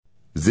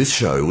This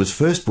show was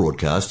first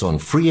broadcast on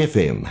Free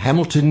FM,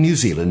 Hamilton, New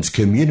Zealand's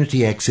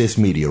community access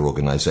media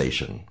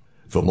organisation.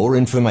 For more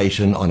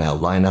information on our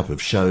lineup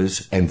of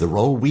shows and the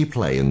role we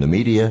play in the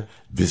media,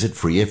 visit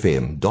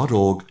freefm.org.nz.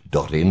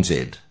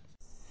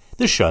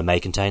 This show may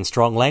contain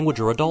strong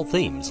language or adult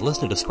themes.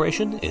 Listener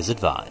discretion is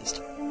advised.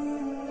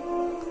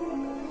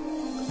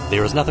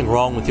 There is nothing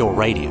wrong with your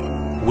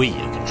radio. We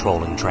are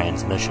controlling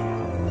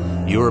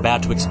transmission. You are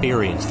about to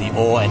experience the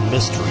awe and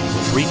mystery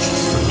which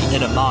reaches from the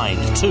inner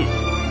mind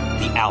to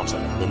the outer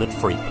limit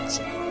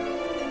frequency.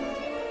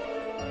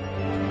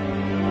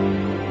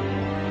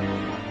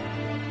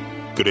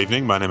 Good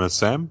evening, my name is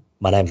Sam.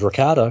 My name's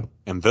Ricardo.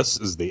 And this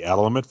is the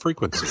Outer Limit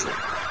Frequency.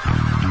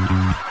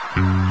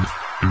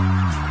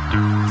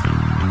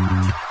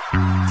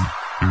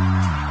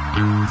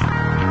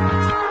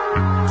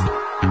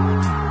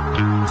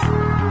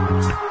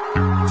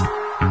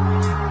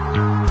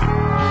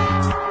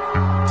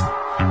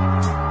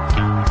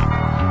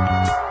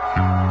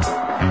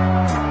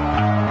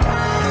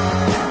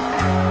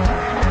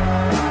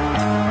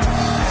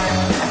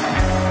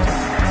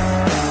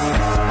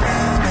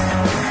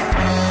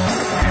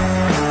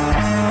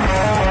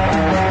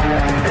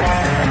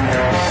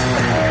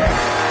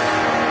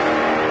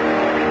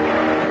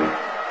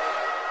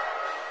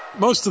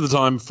 Most of the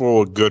time,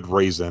 for good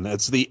reason,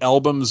 it's the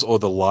albums or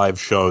the live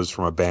shows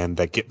from a band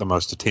that get the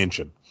most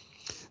attention.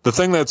 The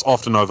thing that's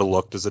often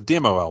overlooked is a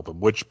demo album,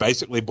 which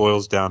basically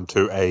boils down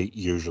to a,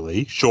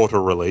 usually, shorter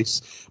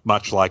release,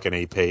 much like an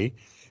EP,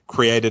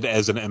 created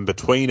as an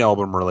in-between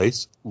album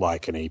release,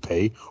 like an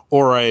EP,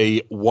 or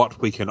a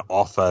what we can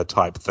offer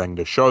type thing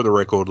to show the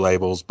record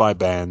labels by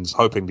bands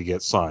hoping to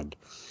get signed.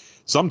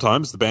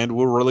 Sometimes the band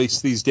will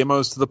release these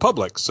demos to the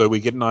public, so we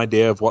get an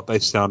idea of what they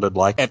sounded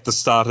like at the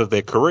start of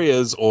their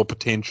careers, or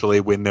potentially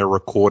when their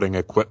recording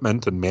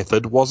equipment and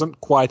method wasn't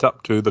quite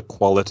up to the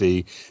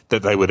quality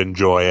that they would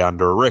enjoy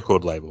under a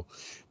record label.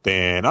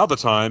 Then other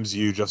times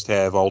you just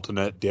have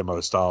alternate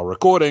demo-style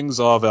recordings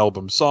of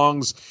album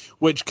songs,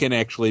 which can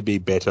actually be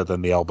better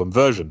than the album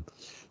version.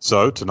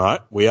 So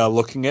tonight we are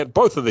looking at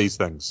both of these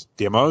things,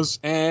 demos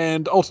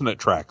and alternate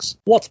tracks.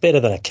 What's better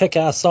than a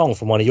kick-ass song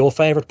from one of your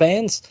favourite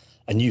bands?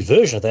 A new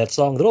version of that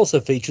song that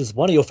also features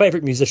one of your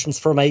favourite musicians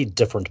from a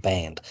different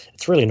band.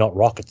 It's really not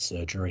rocket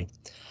surgery.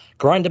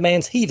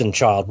 Grinderman's Heathen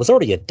Child was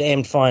already a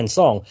damned fine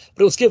song,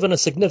 but it was given a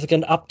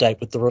significant update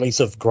with the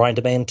release of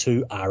Grinderman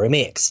 2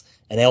 RMX,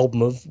 an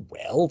album of,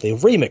 well, they're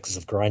remixes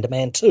of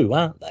Grinderman 2,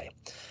 aren't they?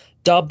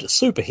 Dubbed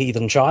Super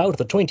Heathen Child,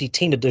 the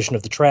 2010 edition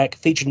of the track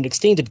featured an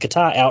extended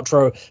guitar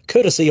outro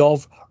courtesy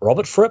of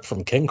Robert Fripp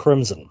from King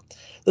Crimson.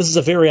 This is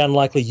a very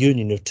unlikely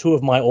union of two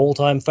of my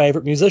all-time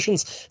favourite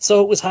musicians,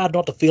 so it was hard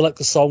not to feel like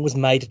the song was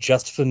made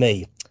just for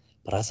me.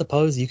 But I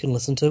suppose you can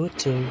listen to it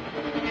too.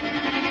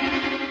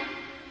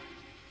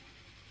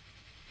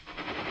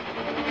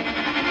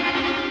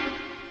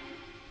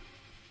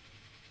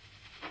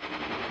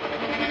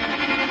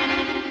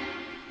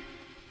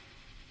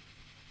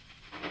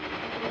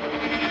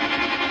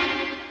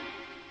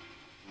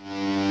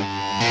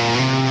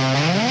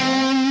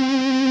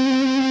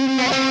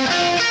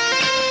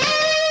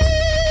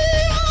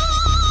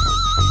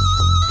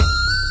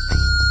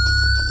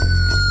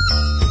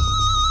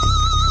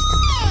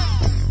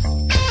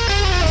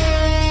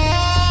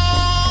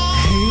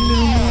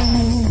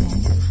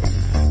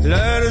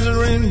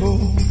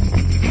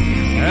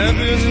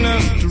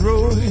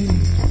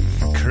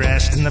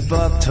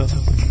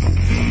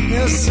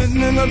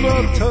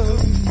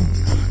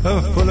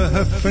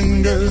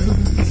 Fingers,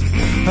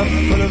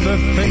 full of her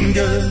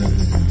fingers.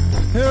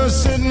 You're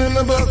sitting in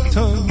the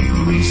bathtub.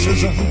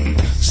 Says I'm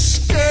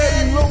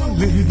scared and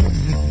lonely.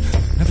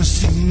 Never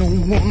seen no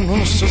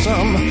one. Says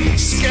I'm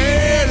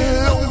scared and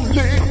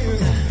lonely.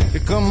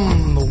 Here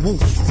come the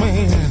wolf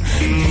man.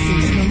 Hey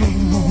little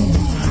moon,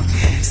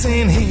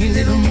 saying hey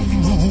little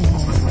moon,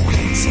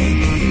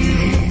 saying hey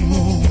little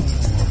moon.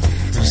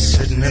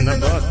 Sitting in the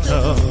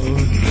bathtub,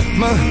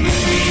 my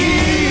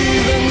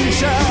heathen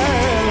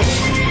child.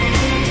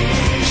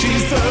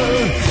 She's a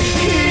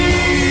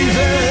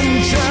heathen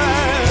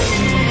child.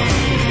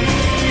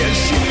 Yeah,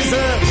 she's a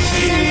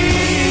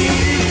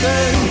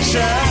heathen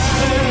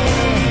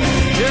child.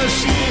 Yeah,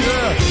 she's a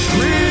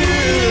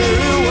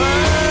real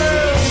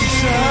wild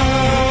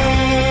child.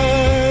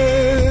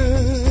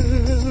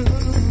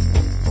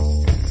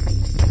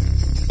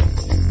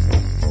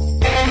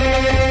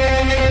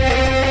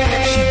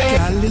 She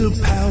got a little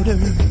powder.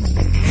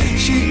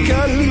 She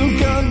got a little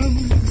gun.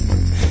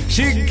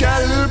 She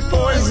got a little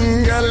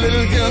poison, got a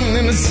little gun,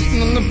 and is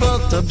sitting in the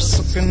bathtub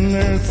sucking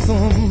her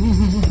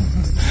thumb.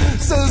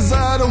 Says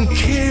I don't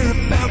care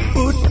about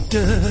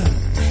Buddha,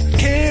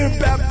 care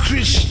about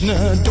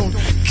Krishna, don't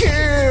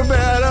care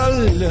about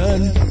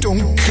Allah,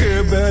 don't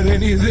care about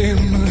any of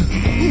them.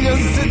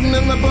 Just sitting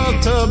in the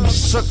bathtub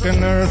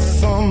sucking her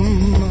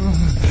thumb.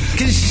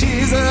 'Cause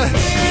she's a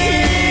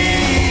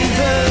heathen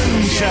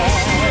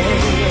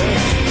child.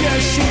 Yeah,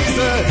 she's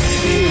a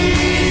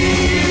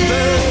heathen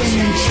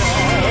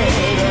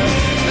child.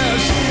 Now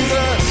she's a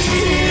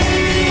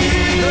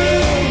heathen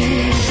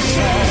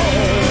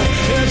child.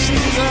 Yeah,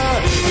 she's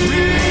a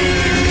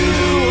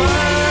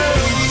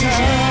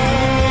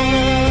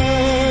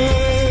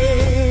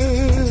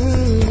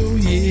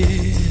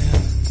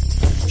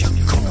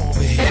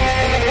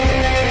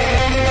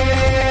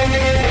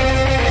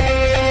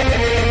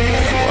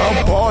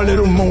Oh, poor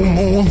little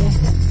Momo.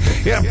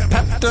 Yeah,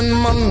 Patton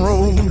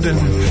Monroe.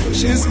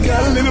 She's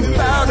got a little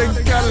powder,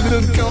 got a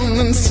little gun,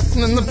 and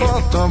sitting in the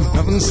bathtub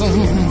having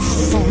some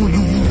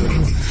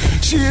fun.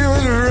 She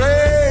was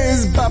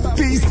raised by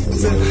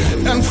beasts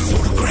and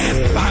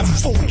photographed by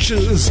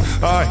vultures.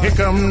 Here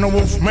come the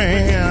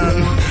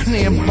wolfman,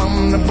 the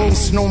abominable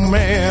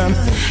snowman.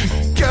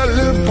 Got a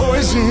little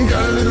poison,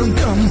 got a little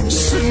gun,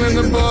 sitting in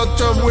the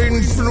bathtub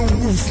waiting for the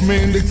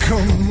wolfman to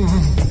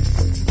come.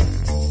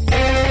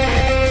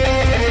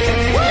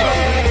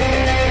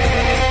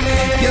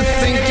 You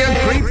think your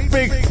great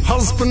big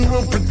husband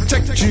will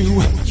protect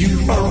you?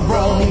 You are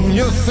wrong.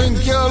 You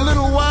think your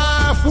little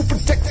wife will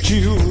protect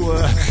you?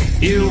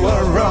 You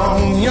are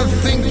wrong. You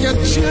think your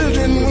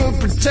children will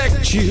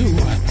protect you?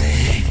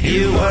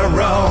 You are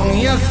wrong.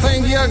 You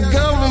think your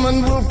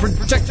government will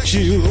protect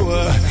you?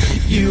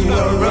 You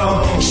are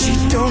wrong. She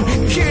don't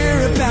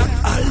care about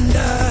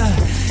Allah.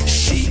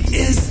 She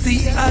is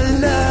the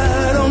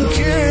Allah. Don't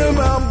care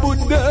about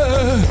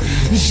Buddha.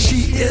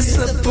 She is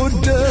the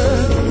Buddha.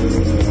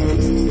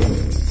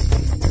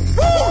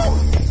 Woo!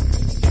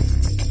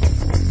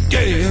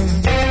 Yeah.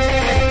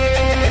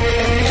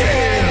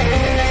 Yeah.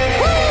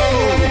 Woo!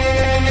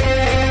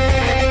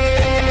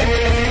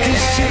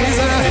 She's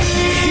a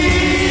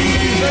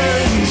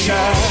heathen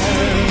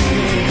child.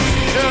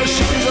 Yeah,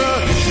 she's a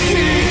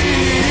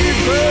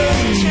heathen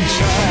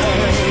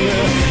child.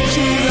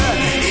 She's a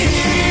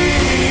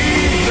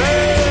heathen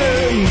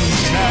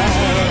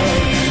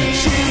child.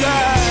 She's a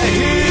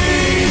heathen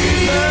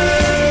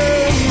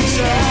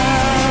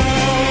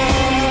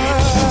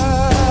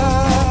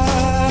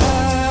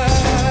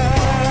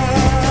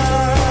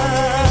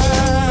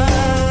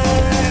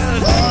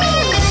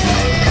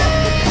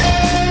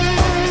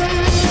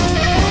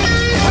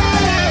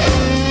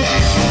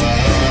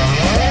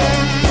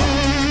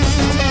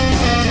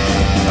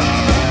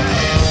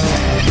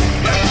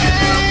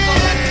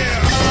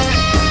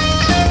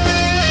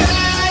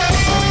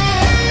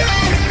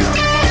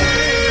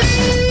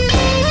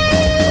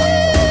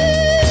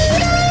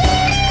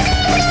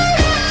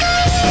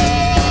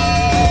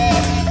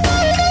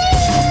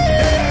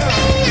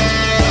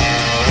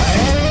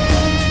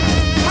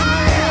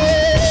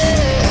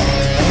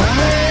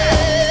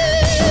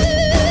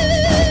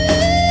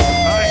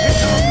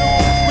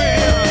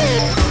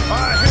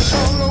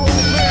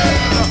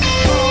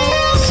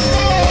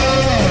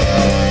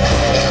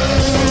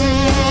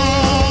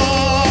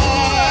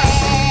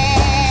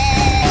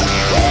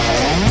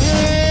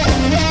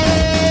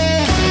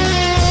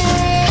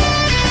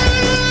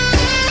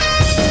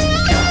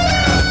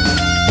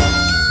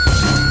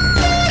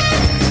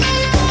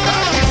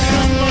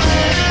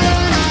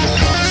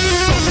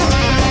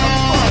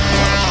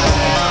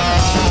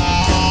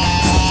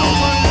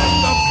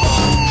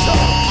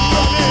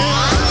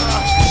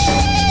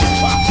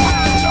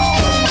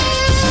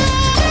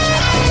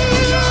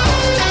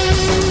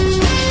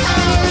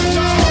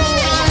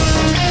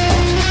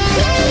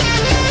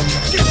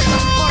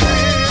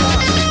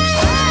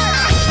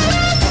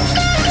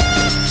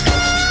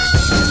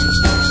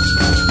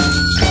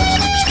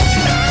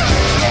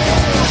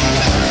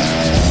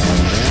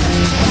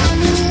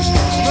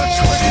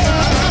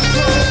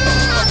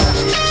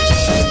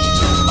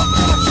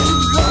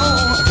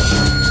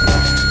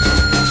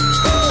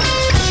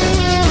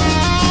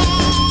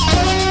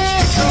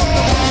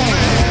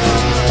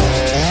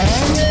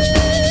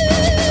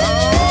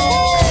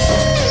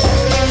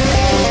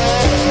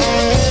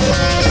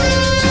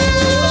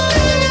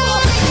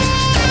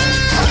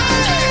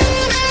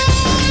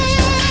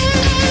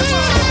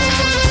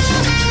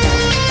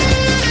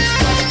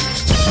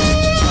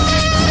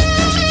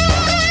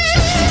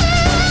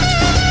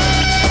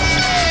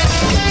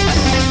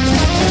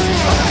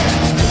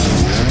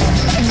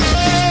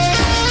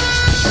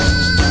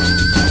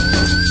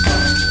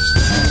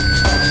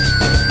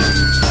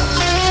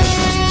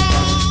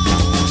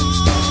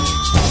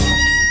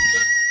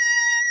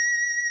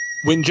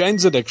When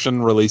Jane's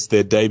Addiction released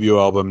their debut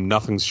album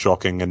Nothing's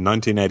Shocking in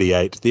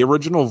 1988, the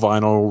original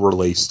vinyl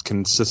release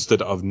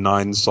consisted of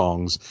 9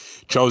 songs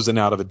chosen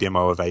out of a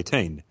demo of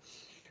 18.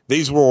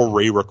 These were all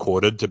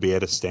re-recorded to be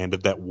at a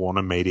standard that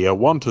Warner Media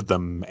wanted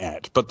them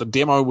at, but the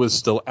demo was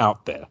still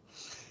out there.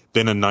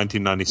 Then in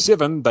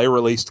 1997, they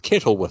released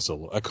Kettle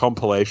Whistle, a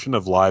compilation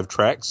of live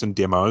tracks and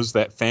demos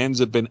that fans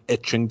had been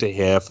itching to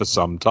hear for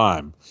some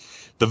time.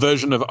 The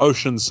version of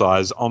Ocean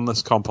Size on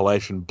this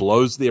compilation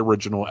blows the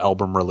original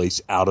album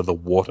release out of the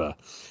water.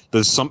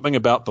 There's something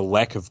about the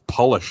lack of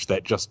polish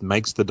that just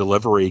makes the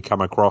delivery come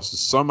across as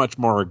so much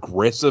more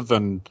aggressive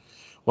and,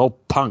 well,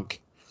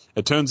 punk.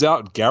 It turns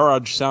out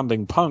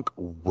garage-sounding punk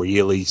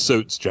really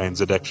suits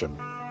Jane's Addiction.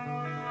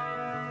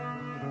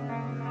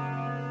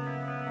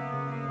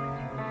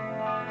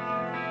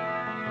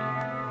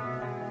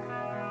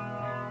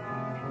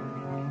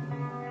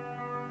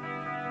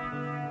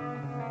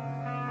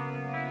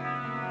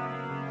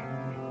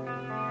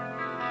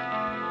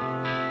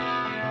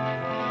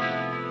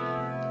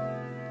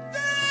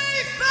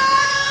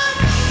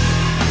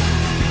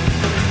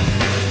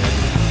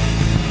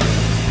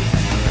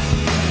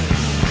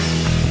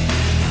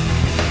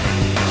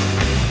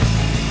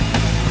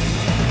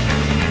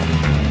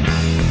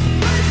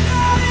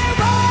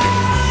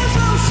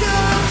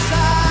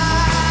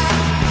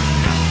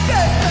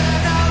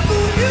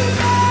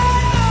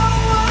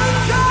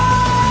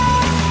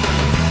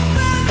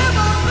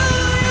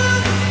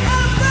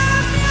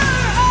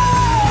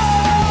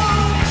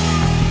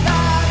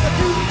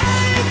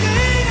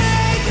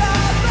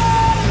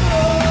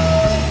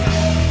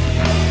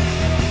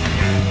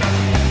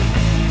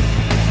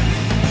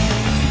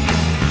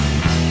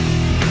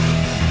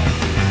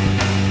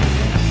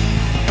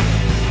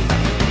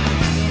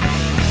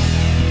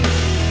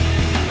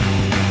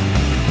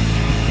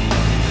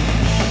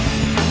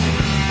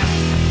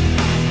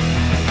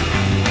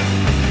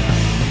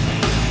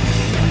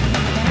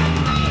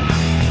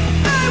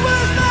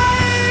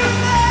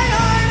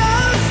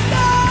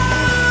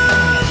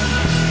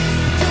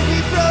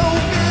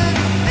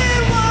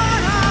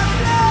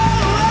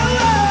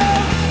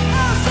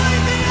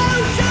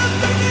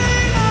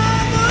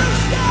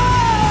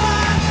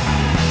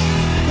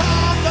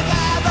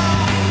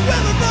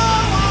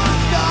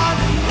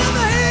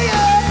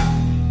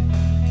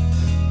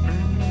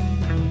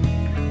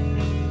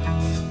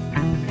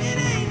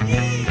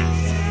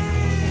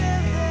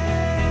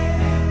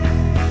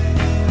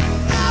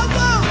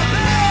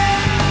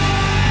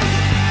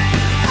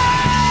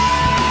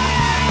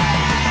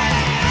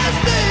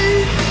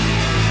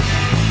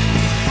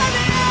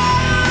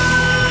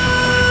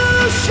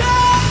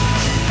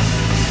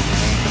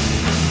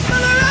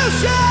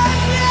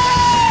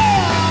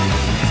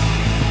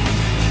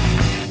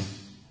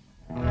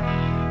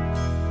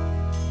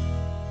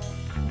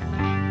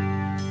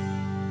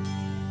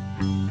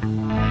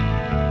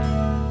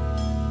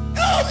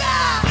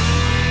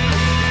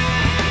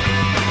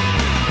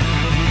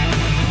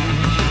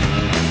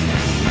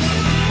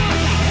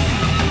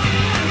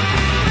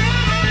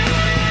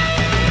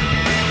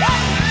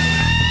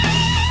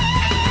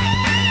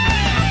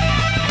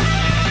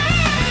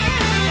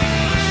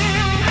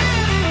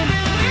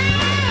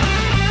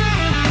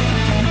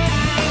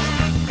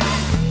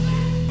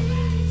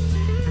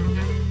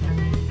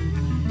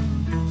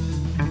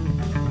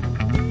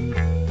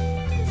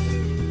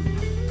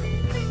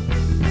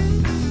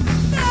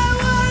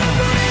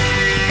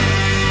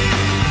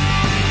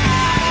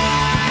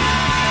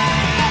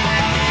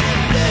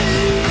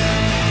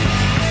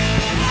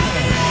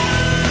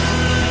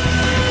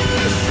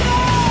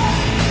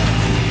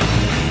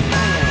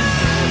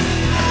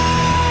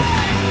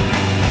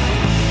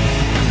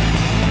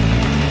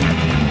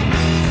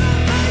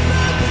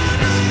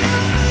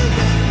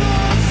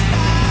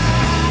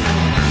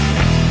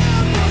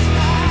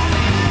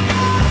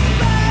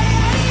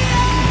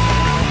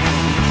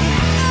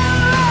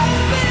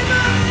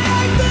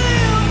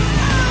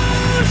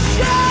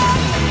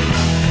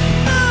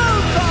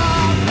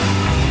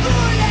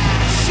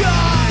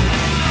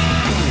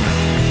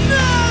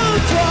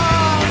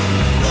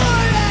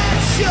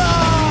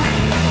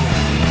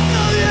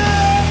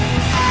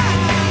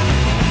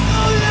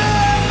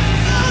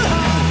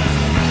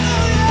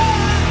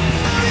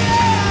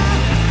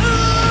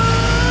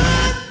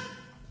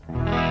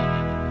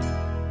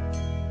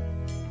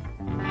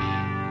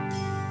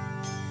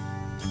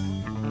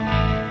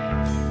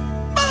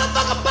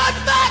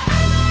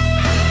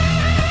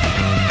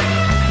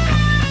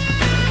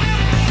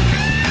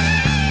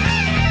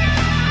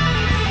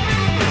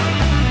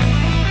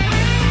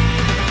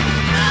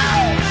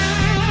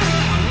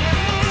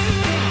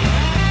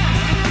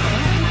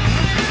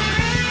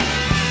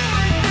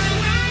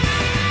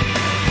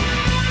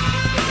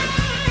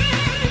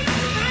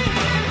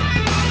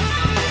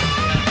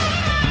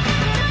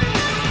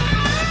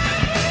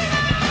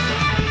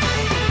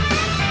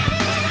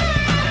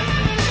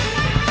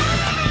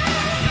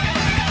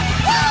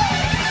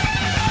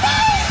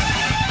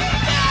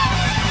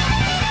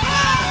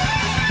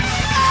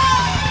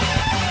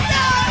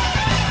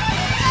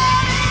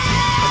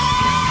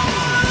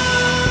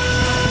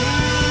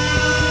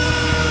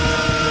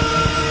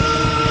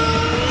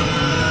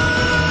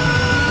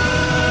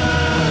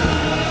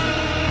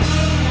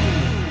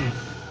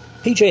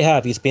 PJ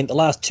Harvey spent the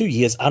last 2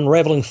 years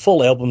unravelling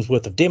full albums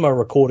worth of demo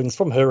recordings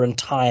from her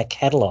entire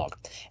catalogue.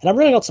 And I'm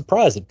really not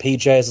surprised that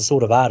PJ is the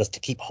sort of artist to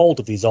keep hold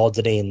of these odds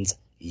and ends,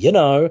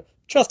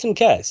 just in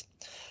case.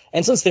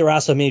 And since there are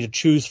so many to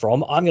choose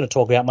from, I'm going to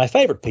talk about my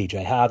favourite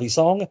PJ Harvey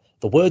song,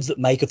 The Words That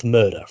Maketh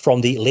Murder,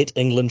 from the Let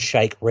England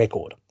Shake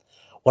record.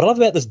 What I love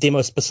about this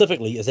demo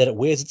specifically is that it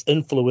wears its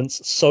influence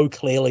so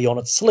clearly on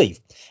its sleeve,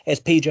 as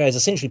PJ is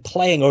essentially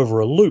playing over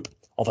a loop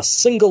of a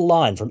single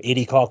line from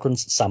Eddie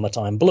Cochran's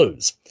Summertime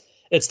Blues.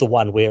 It's the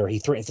one where he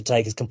threatens to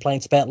take his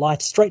complaints about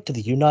life straight to the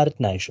United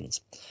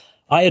Nations.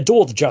 I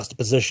adore the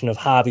juxtaposition of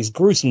Harvey's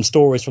gruesome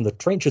stories from the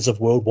trenches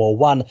of World War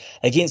I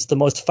against the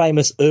most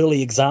famous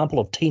early example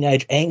of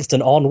teenage angst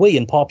and ennui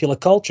in popular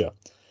culture.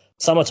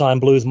 Summertime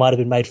Blues might have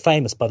been made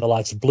famous by the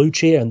likes of Blue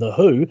Cheer and The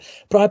Who,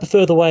 but I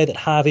prefer the way that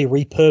Harvey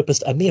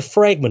repurposed a mere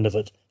fragment of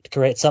it to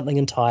create something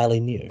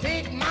entirely new.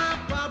 Take my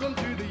problem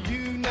to the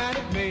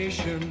United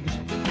Nations.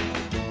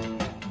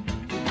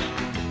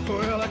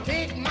 Well, I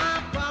take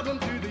my problem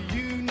to the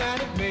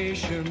United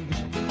Nations.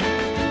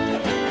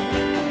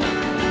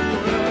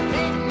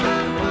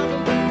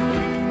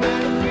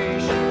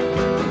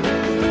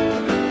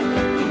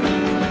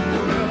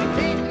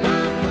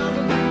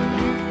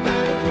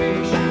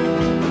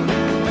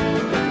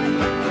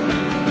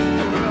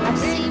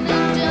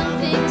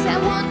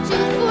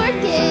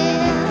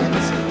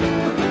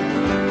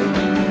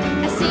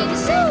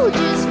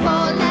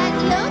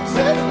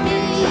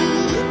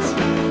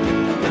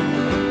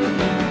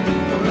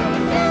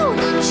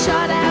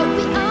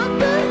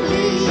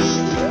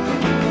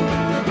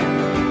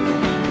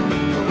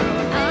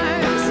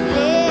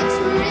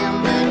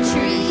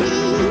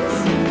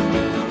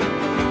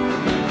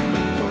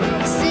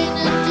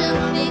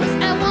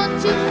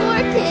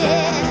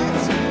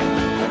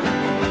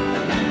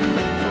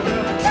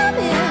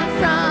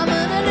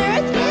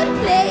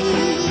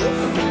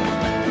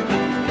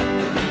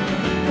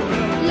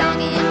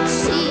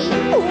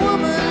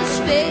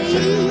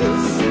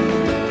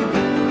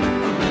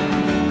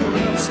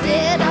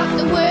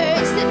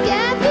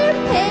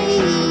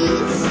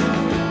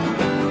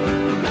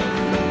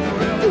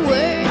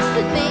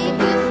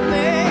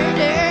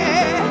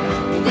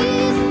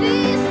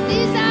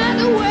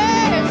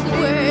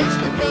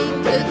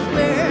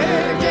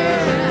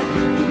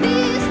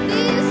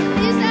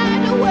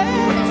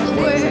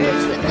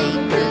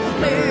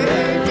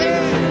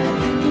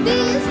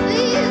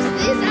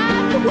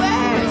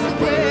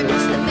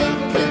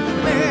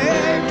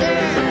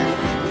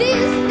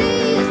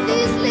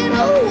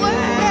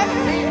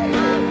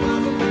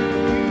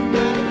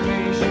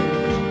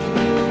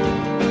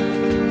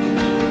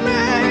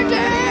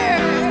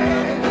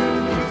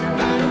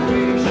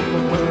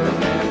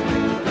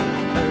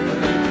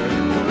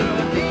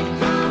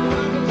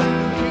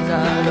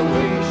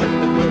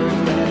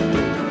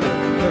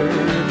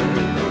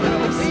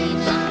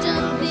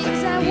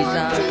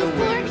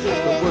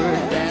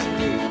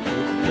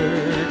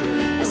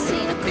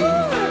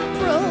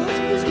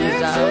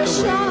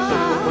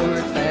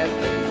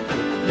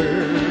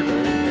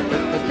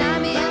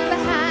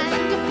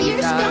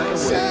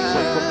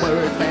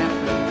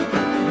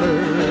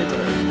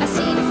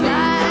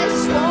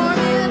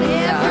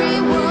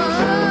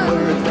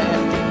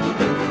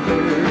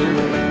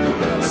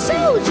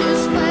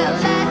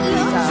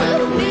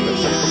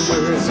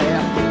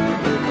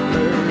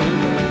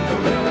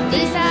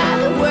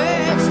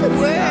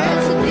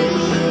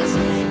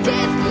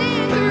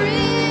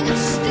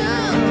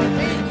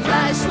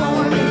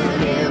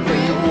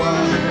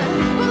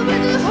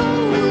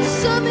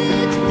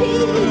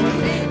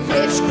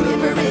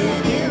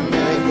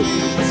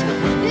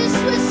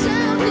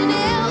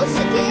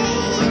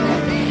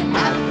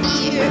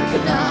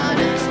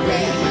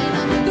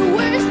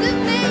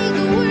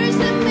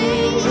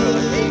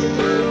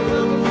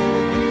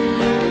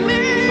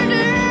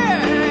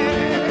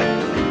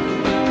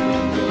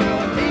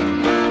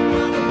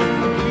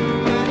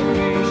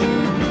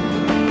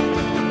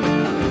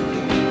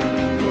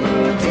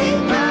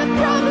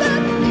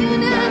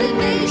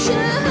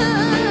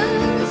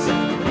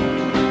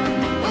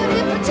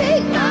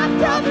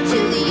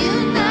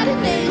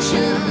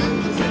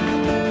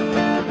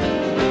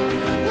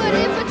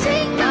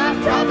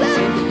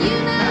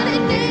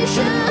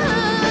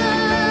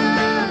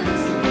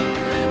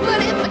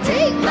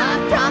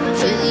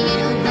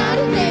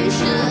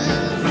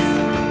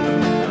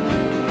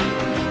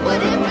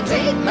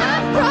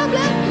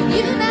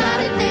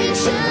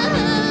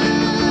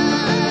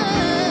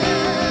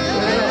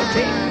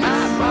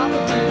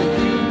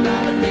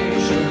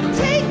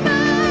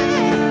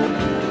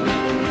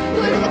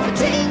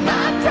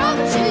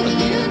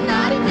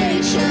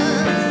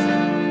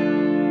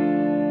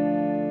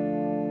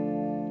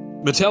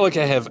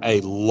 Metallica have a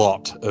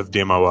lot of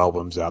demo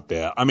albums out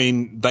there. I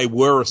mean, they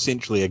were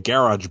essentially a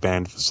garage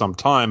band for some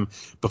time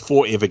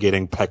before ever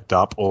getting picked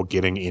up or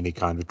getting any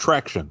kind of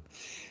traction.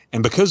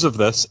 And because of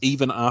this,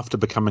 even after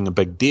becoming a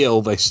big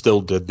deal, they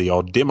still did the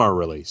odd demo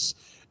release.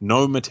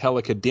 No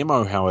Metallica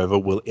demo, however,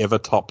 will ever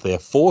top their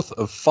fourth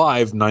of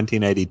 5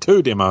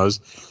 1982 demos,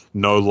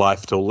 No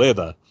Life Till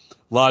Leather.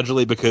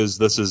 largely because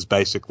this is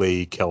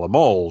basically Kill 'Em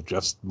All,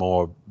 just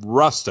more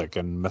rustic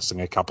and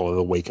missing a couple of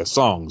the weaker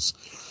songs.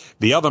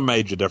 The other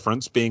major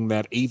difference being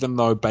that even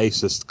though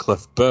bassist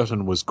Cliff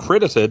Burton was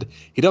credited,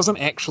 he doesn't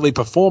actually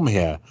perform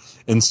here.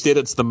 Instead,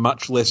 it's the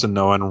much lesser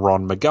known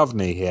Ron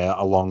McGovney here,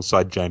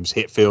 alongside James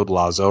Hetfield,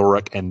 Lars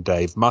Ulrich, and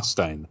Dave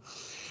Mustaine.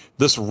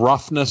 This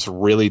roughness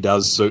really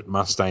does suit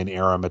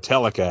Mustaine-era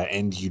Metallica,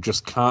 and you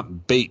just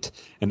can't beat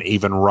an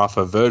even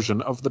rougher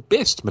version of the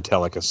best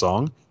Metallica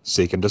song,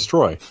 Seek and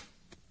Destroy.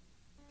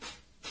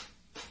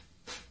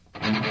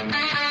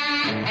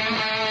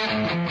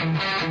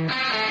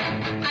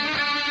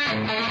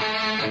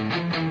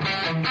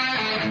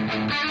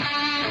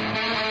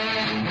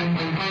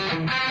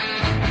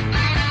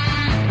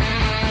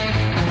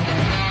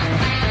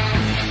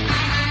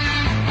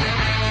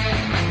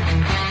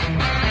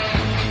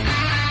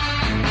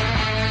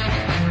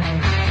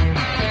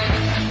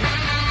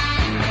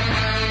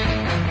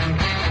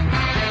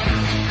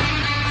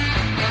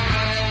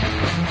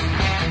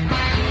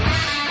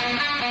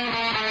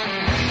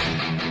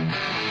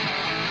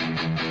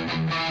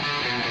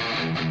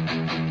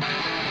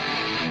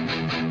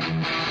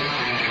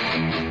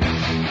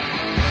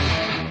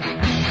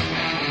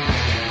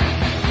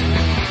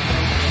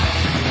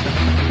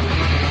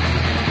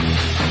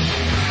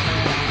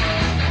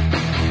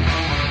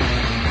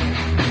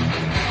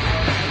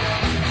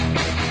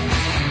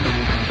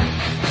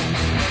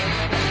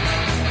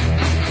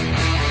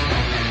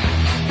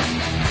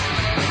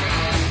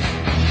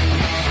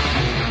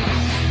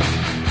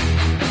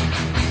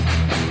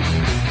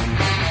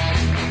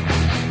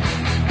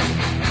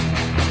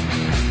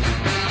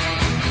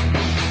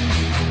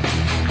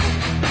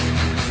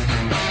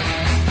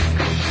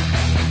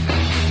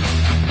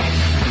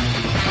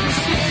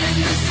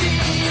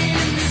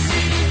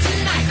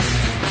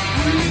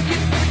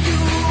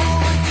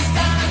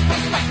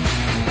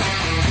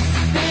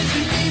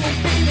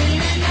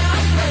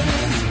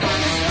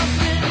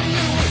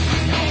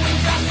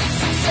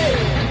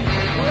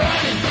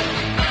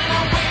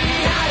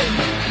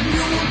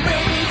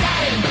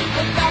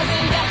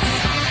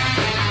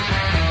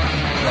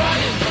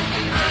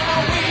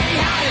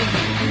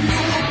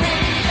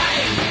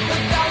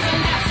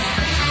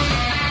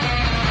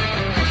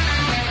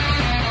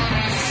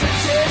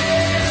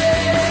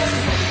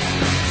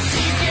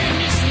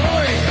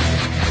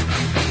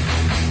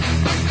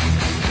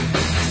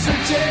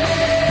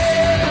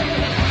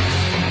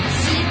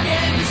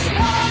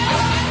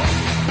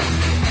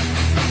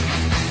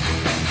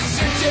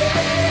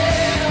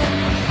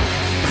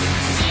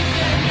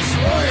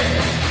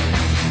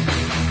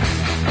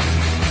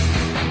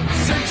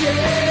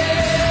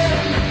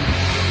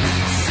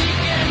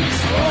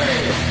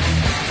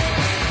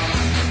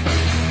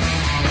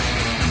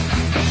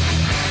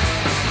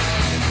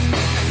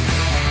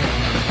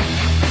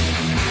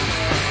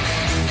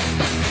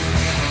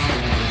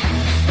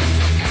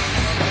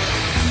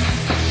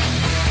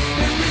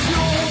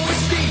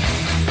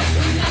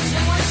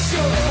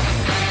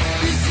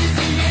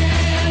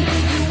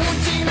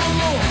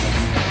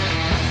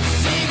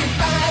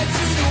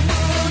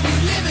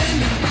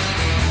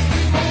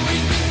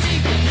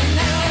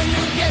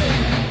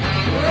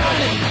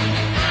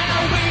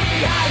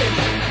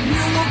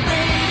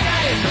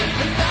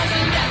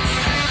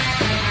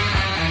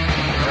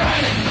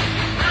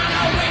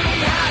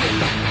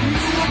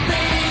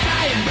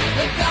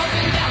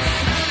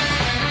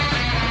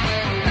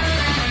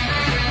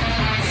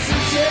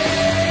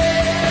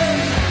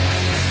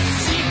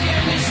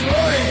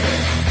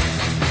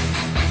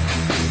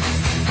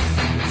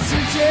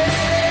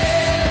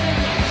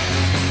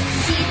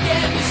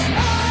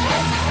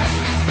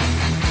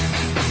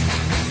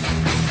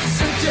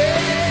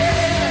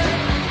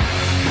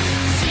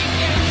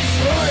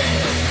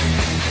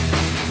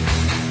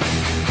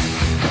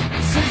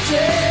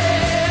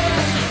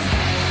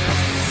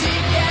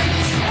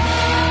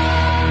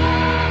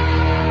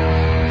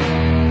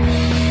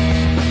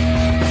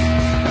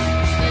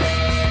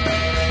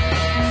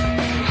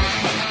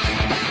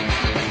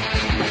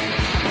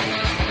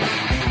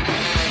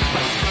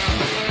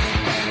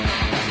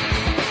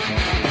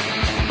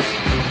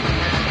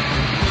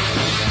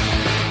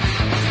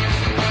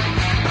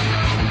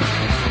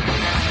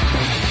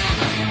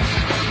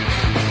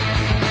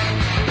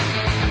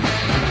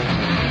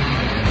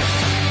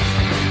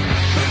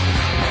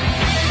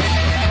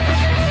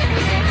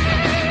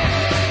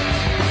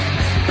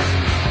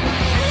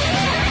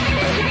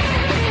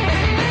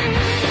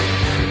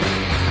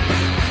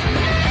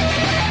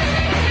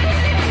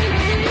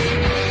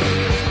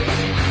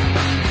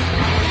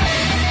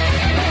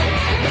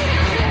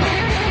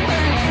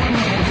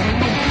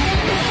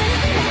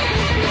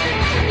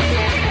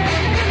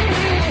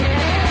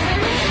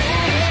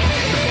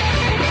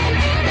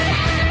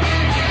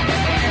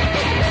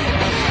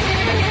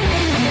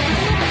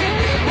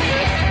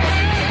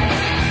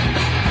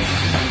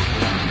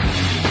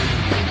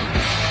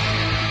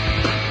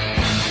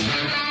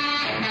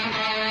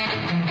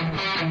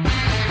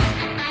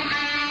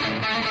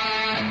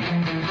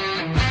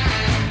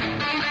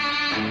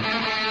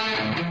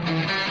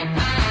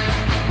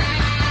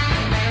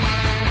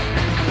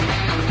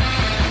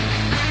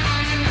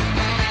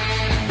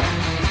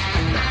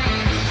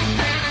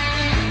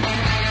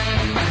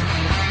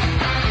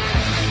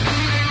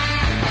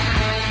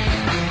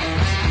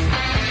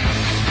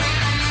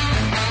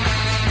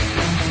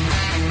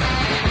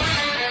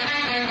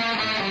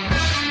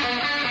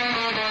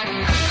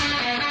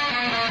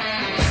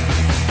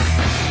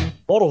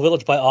 Model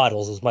Village by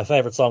Idols was my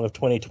favourite song of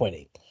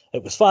 2020.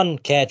 It was fun,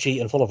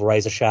 catchy, and full of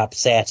razor-sharp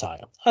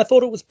satire. I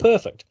thought it was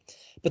perfect.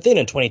 But then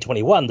in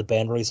 2021, the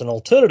band released an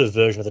alternative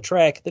version of the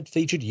track that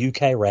featured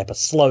UK rapper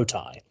Slow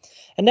Tie.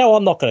 And now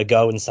I'm not going to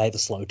go and say the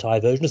Slow Tie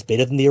version is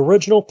better than the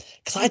original,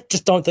 because I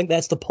just don't think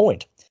that's the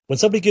point. When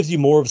somebody gives you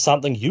more of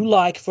something you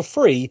like for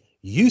free,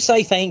 you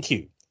say thank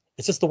you.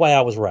 It's just the way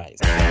I was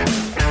raised.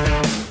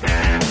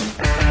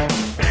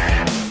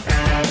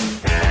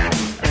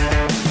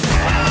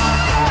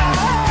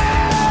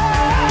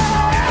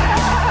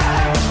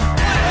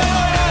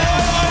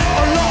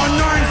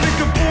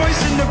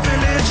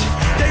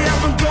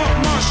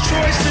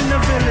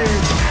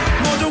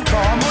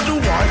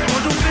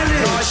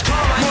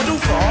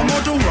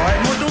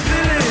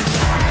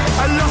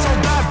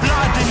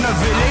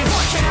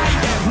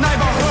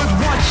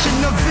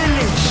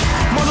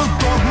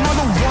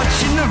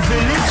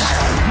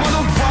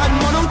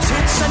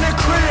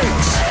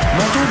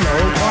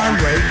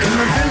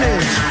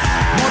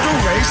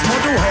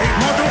 Model hate,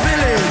 model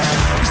village.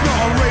 It's not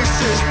a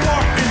racist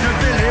part in the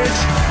village.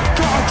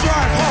 Gotta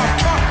drive hard,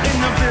 cut in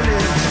the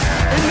village.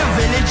 In the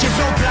village, if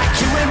you're black,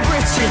 you ain't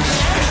British.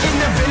 In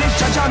the village,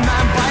 judge a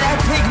man by their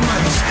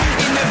pigments.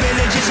 In the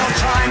village, it's all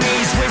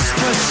Chinese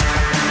whispers.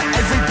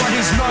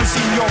 Everybody's nose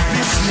in your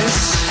business.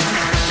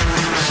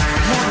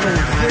 Model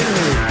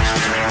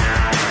village.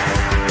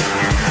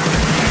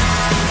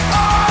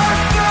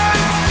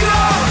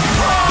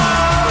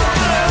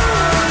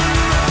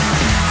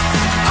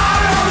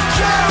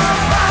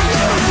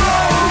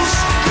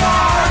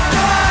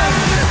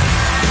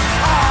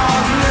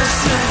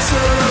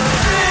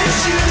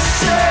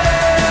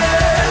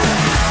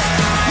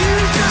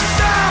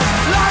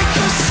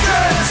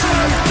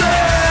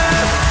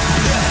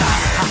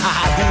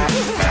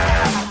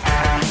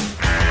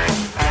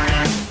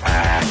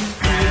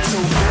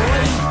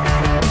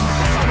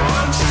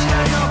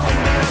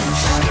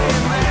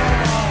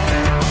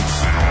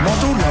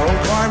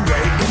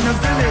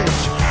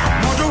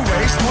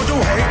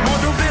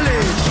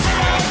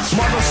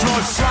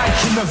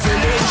 In the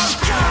village,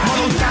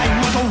 model gang,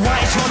 model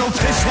white, model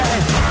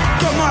pisshead.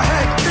 Got my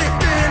head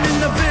kicked in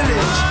the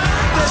village.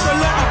 There's a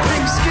lot of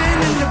pink skin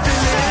in the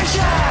village.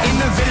 In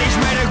the village,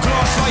 made of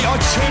glass like your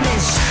chin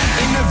is.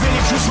 In the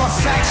village, was my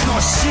facts,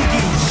 not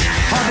ciggies.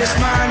 Hardest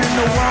man in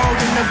the world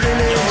in the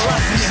village.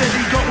 He said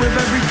he got with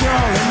every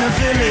girl in the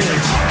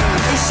village.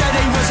 He said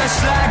he was a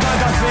slag of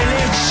the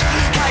village.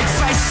 Cake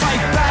face,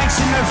 fake bags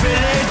in the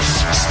village.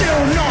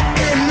 Still not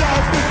in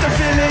love with the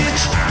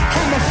village.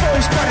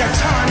 Homophobes by the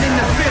time in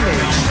the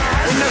village.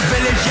 In the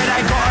village, yeah,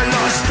 they got a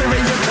lot of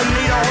spirit. You can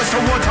lead always to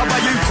water,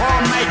 but you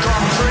can't make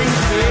them drink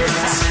it.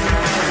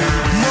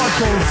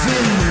 Model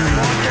village.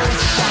 Model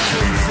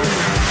fucking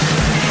village.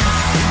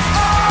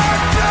 I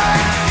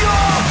beg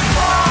your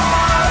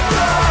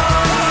pardon.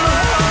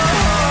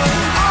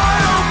 I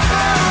don't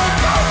care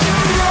about the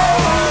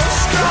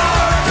rose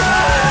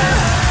garden.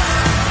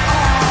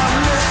 I'm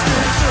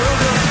listening to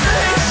the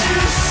things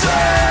you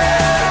say.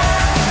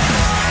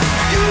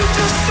 You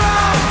just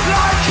sound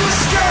like you're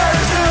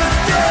scared to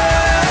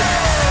death.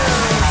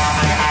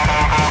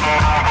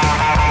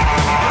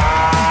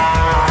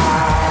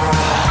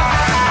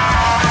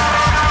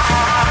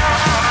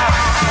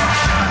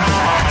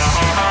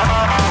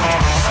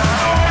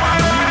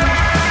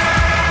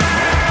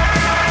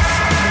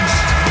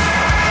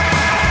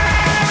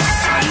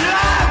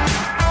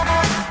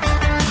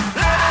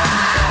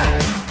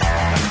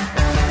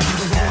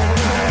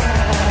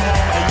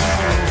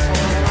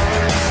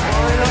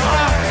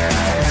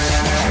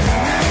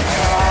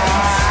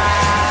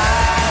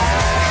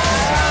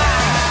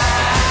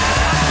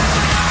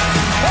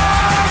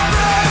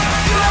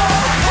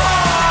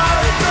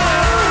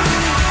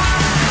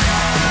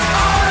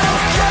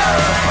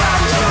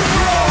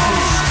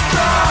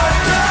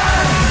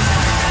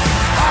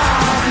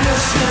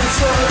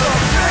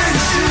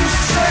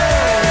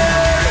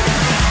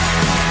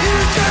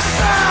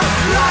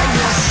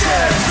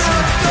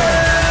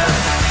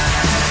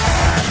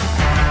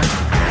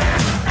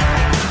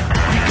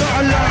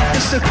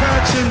 The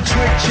curtain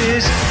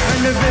twitches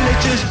and the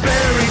villagers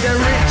bury their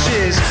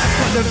riches,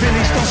 but the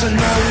village doesn't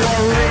know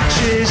what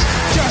rich is.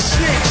 Just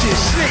snitches,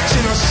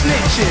 snitching on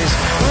snitches.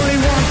 Only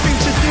one thing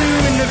to do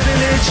in the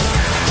village,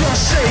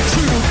 just say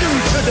toodle-doo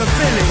to the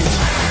village.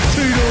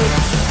 Toodle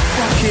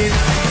fucking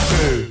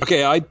doo.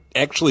 Okay, I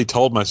actually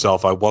told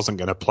myself I wasn't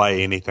going to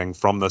play anything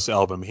from this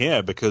album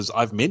here because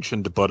I've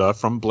mentioned Buddha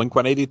from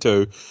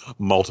Blink-182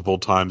 multiple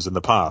times in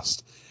the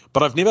past.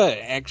 But I've never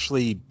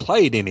actually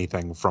played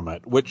anything from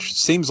it, which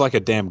seems like a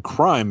damn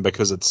crime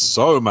because it's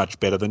so much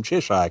better than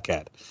Cheshire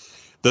Cat.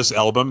 This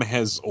album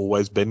has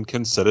always been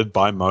considered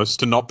by most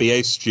to not be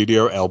a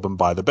studio album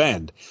by the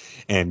band,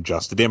 and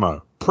just a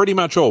demo. Pretty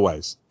much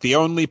always. The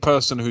only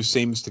person who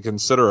seems to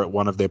consider it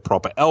one of their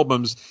proper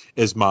albums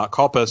is Mark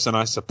Hoppus, and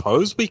I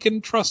suppose we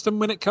can trust him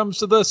when it comes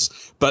to this,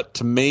 but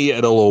to me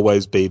it'll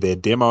always be their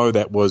demo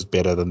that was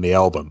better than the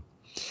album.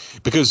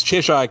 Because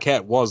Cheshire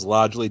Cat was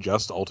largely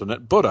just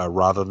alternate Buddha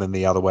rather than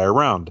the other way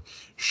around.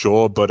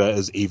 Sure, Buddha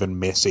is even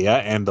messier,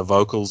 and the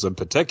vocals in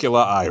particular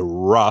are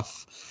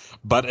rough,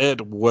 but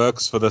it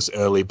works for this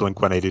early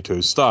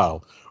Blink-182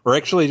 style, or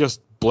actually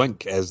just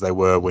Blink as they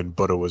were when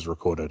Buddha was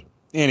recorded.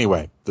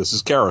 Anyway, this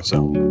is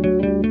Carousel.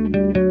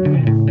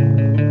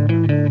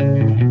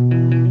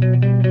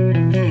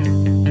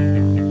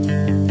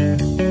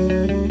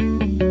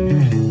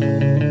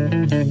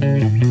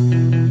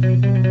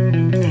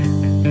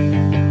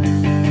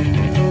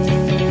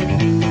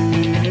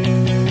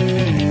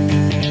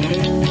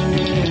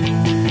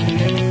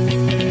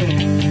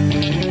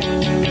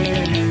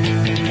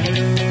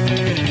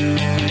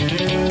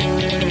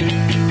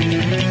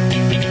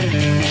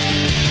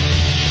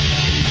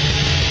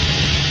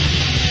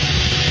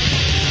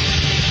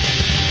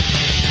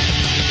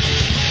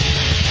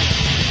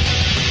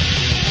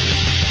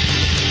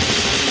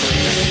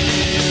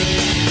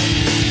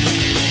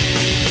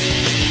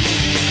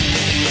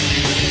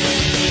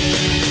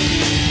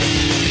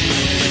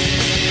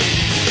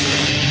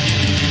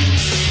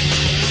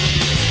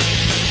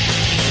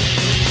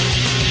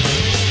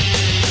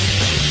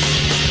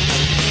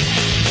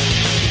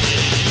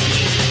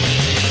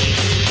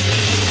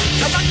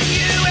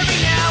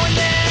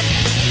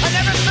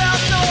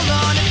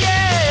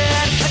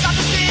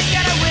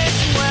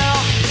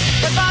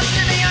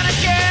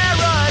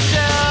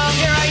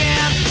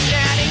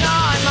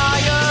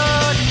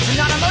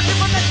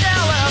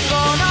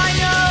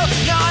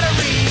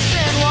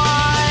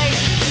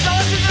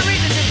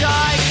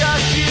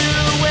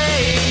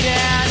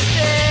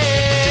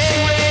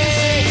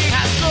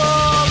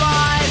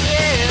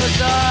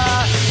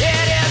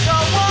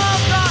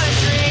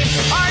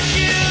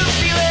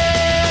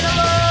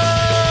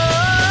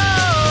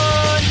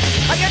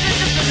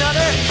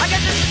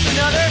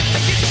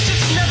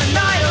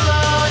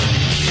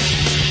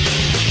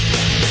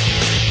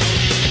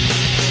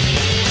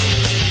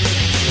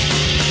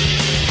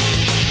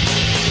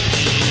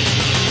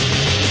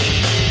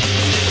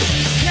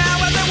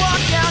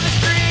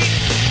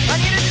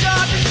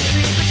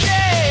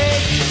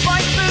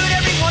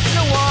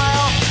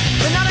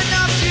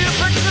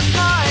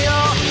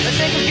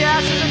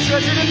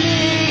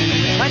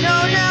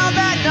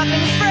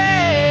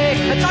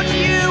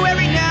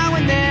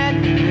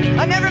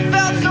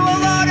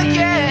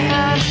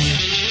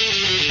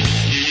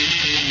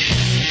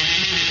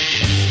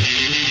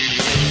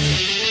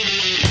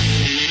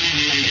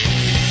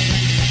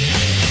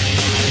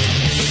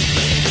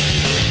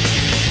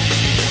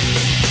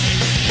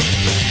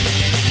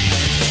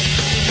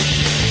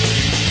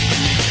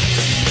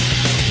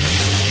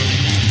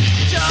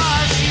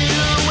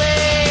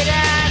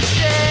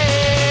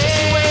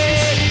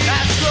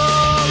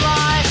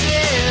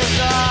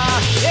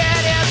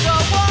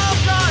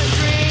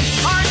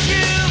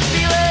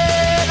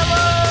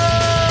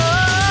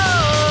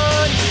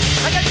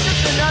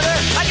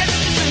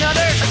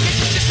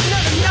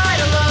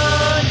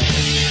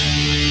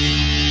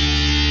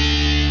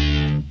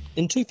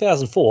 In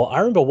 2004, I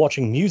remember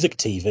watching music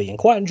TV and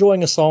quite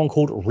enjoying a song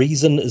called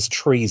Reason is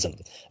Treason.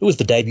 It was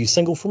the debut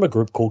single from a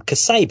group called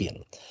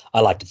Kasabian. I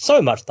liked it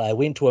so much that I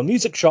went to a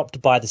music shop to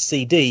buy the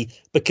CD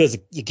because,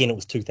 again, it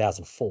was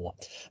 2004.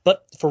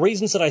 But for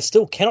reasons that I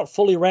still cannot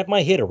fully wrap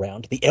my head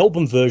around, the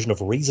album version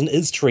of Reason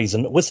is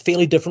Treason was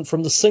fairly different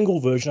from the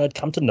single version I'd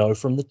come to know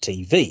from the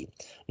TV.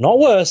 Not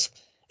worse,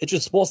 it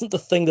just wasn't the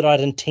thing that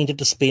I'd intended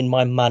to spend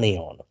my money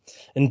on.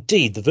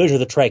 Indeed, the version of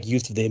the track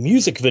used for their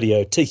music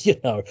video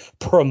to,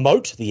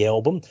 promote the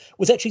album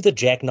was actually the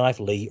Jackknife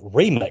Lee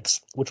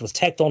remix, which was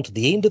tacked onto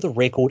the end of the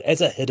record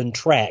as a hidden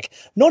track.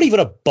 Not even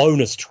a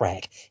bonus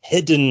track,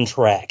 hidden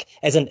track,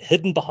 as in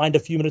hidden behind a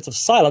few minutes of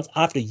silence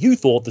after you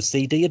thought the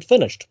CD had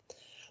finished.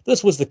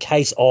 This was the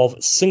case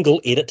of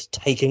single edit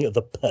taking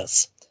the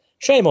piss.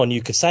 Shame on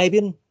you,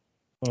 Kasabian.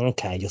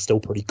 Okay, you're still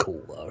pretty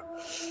cool, though.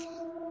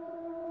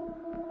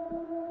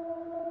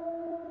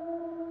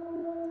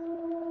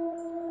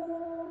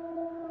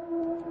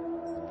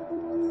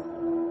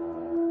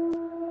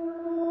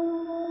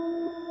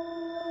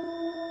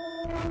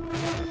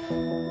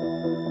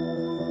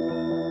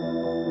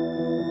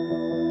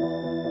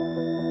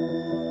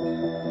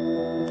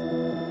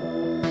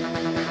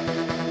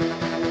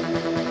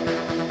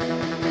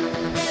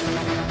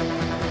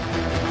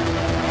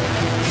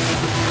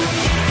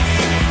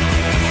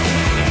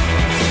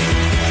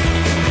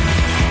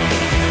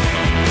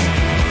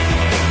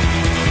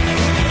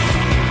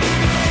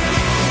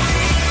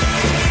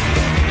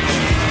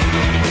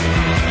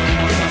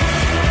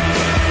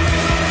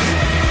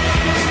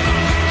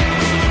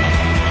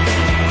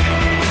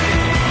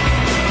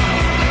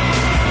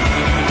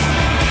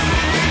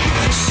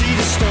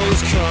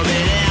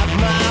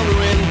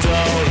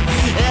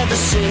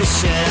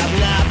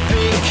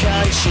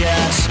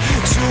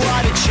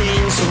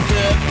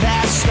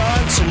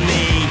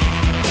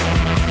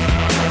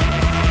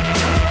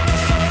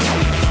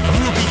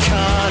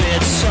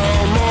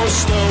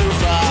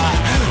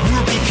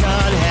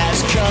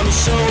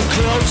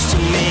 close to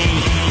me.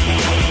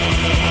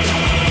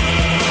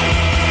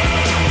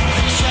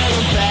 Turn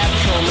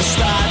back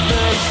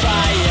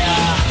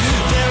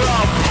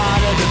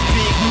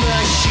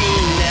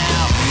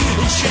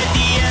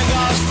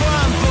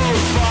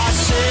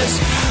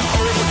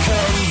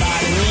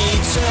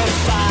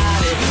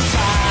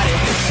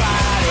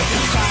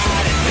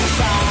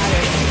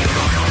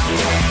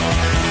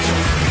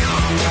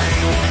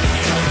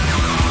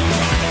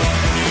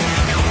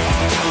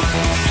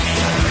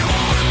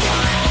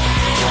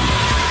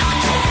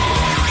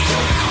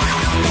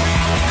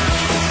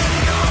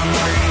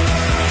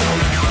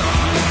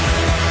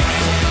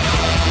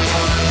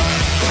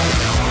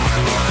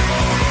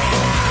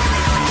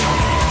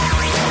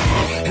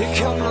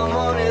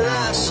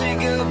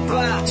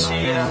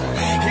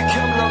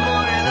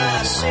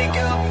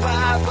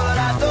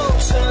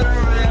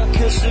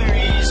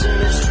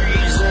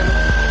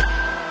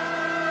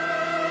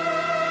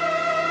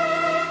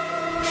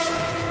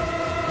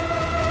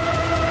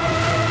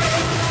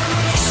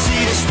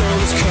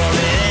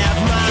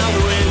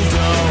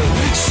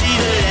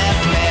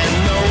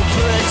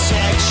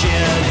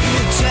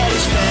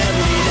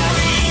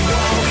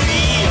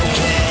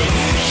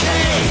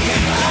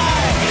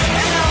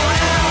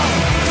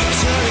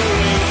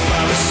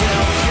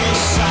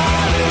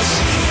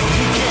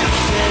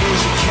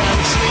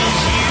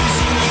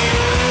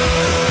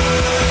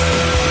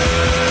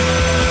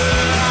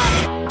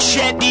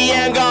at the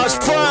end goes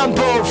from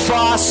both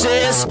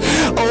forces,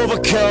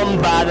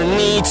 overcome by the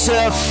need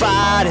to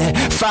fight it,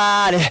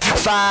 fight it,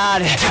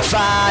 fight it,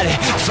 fight it,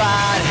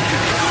 fight it.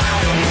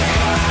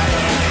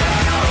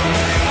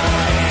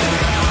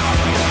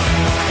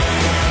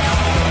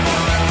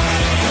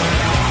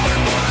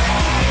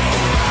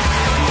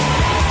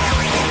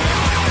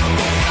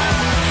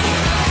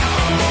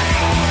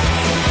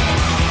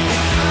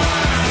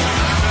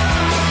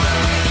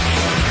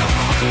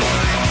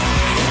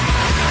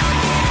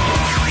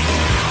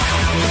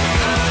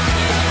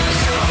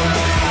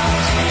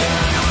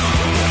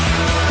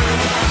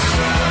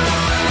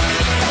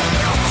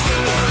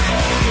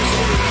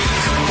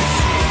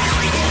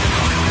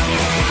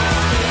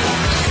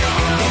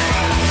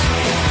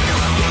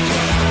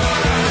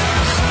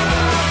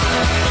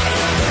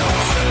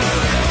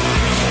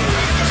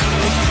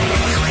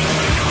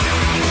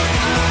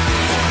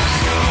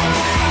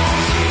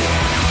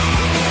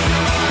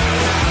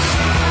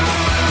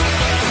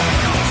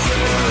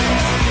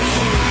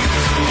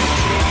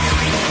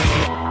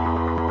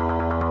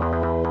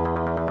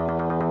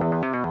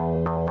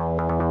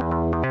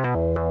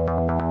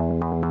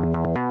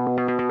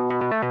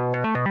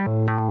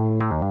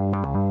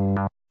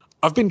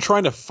 I've been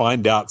trying to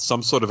find out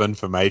some sort of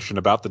information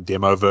about the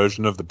demo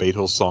version of the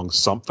Beatles song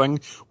Something,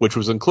 which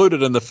was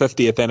included in the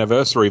 50th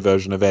anniversary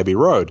version of Abbey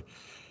Road.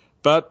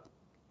 But,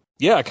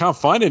 yeah, I can't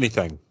find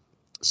anything.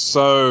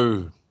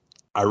 So,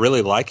 I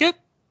really like it.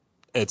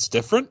 It's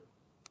different.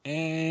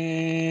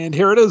 And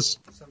here it is.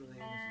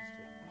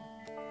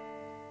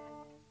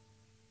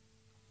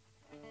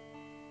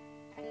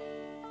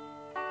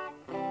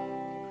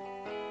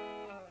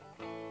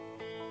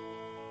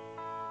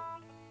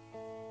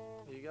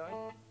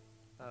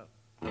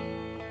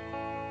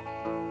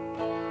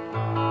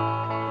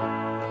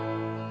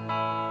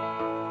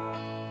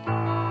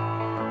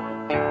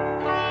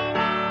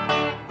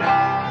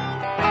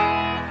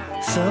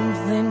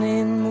 Something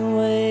in the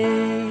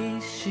way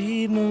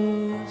she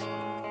moves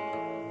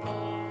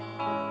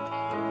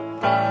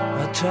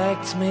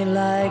attracts me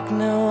like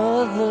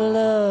no other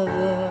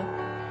lover.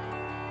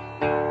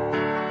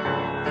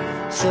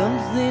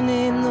 Something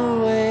in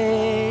the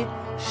way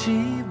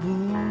she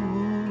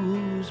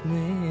woos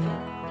me.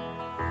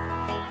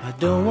 I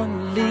don't want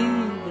to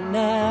leave her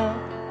now.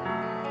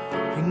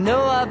 You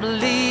know I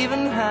believe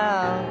in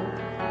how.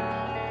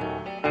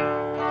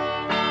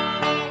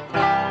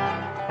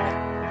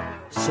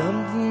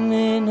 Something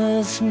in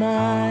her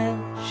smile,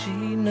 she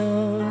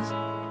knows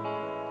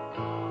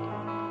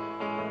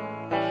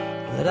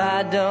that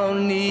I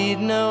don't need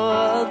no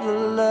other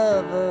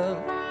lover.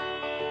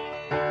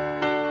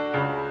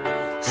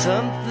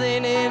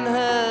 Something in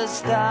her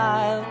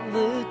style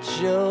that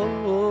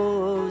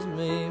shows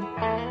me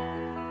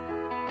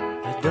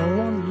I don't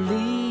want to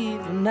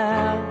leave her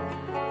now.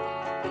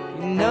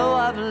 You know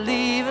I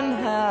believe in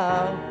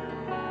how.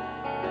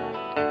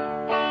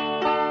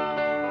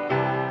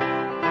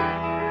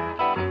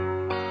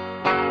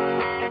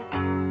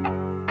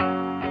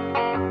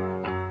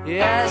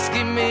 You're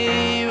asking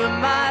me where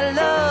my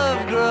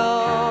love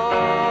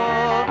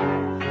grows.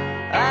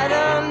 I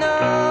don't know.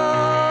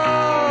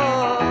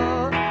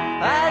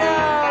 I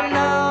don't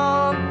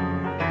know.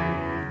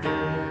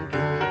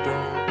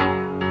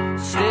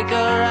 Stick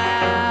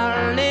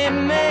around, it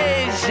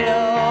may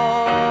show.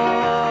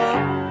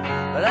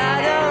 But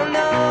I don't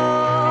know.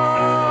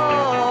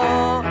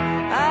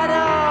 I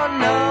don't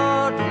know.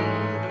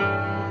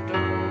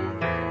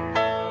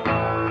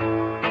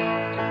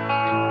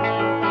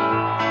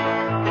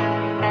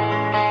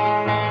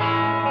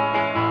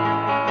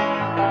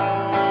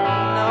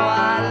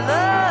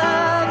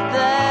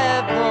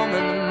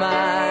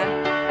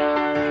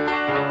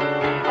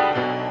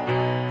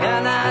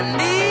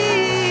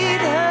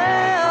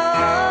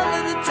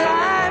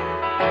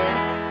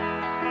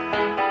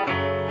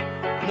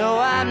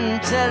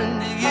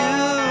 Telling you,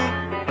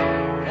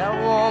 that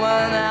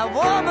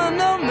woman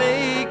don't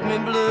make me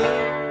blue.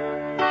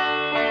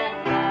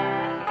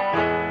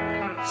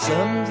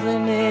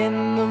 Something in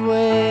the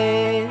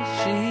way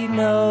she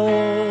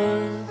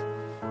knows.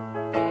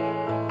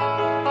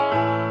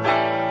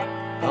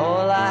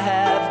 All I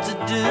have to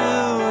do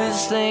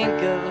is think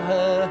of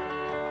her.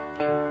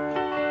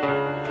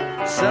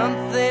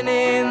 Something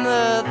in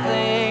the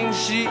things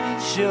she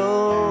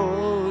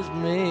shows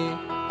me.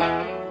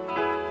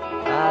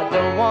 I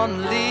don't want to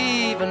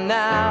leave her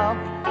now.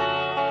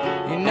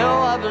 You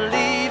know I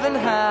believe in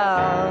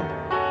how.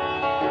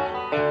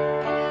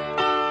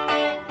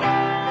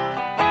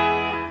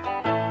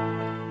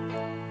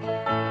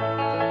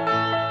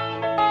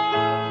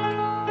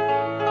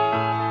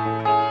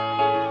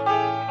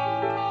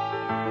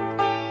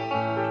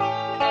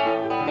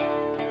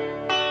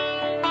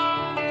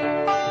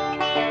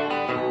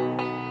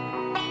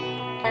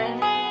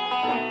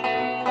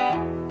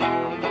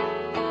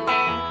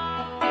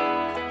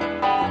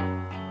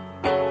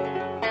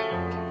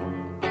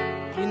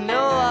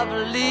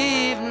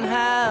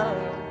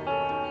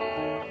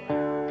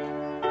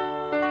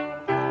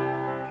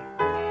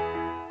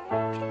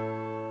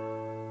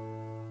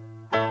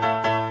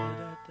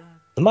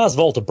 The The Mars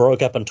Volta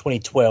broke up in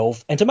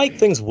 2012, and to make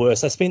things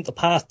worse, they spent the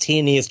past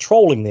 10 years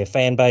trolling their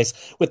fan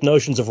base with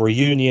notions of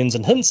reunions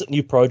and hints at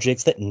new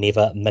projects that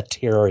never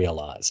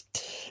materialise.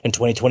 In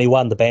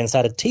 2021, the band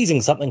started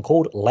teasing something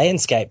called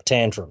Landscape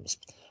Tantrums.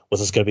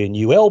 Was this going to be a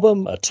new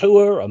album, a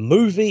tour, a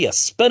movie, a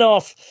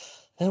spin-off?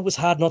 And it was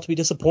hard not to be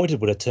disappointed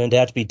when it turned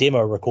out to be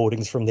demo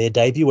recordings from their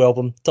debut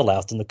album,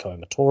 Deloused in the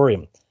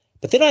Comatorium.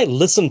 But then I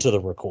listened to the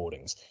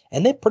recordings,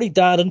 and they're pretty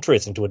darn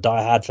interesting to a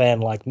die-hard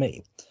fan like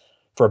me.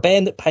 For a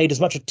band that paid as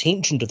much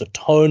attention to the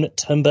tone,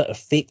 timbre,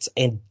 effects,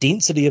 and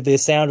density of their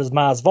sound as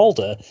Mars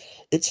Volta,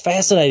 it's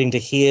fascinating to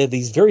hear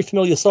these very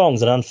familiar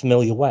songs in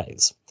unfamiliar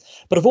ways.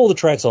 But of all the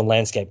tracks on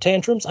Landscape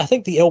Tantrums, I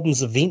think the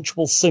album's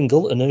eventual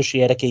single,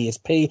 Inertiatic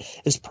ESP,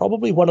 is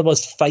probably one of the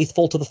most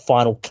faithful to the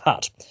final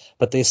cut.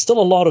 But there's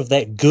still a lot of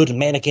that good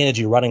manic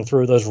energy running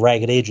through those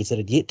ragged edges that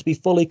had yet to be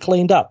fully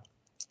cleaned up.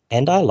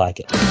 And I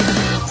like it.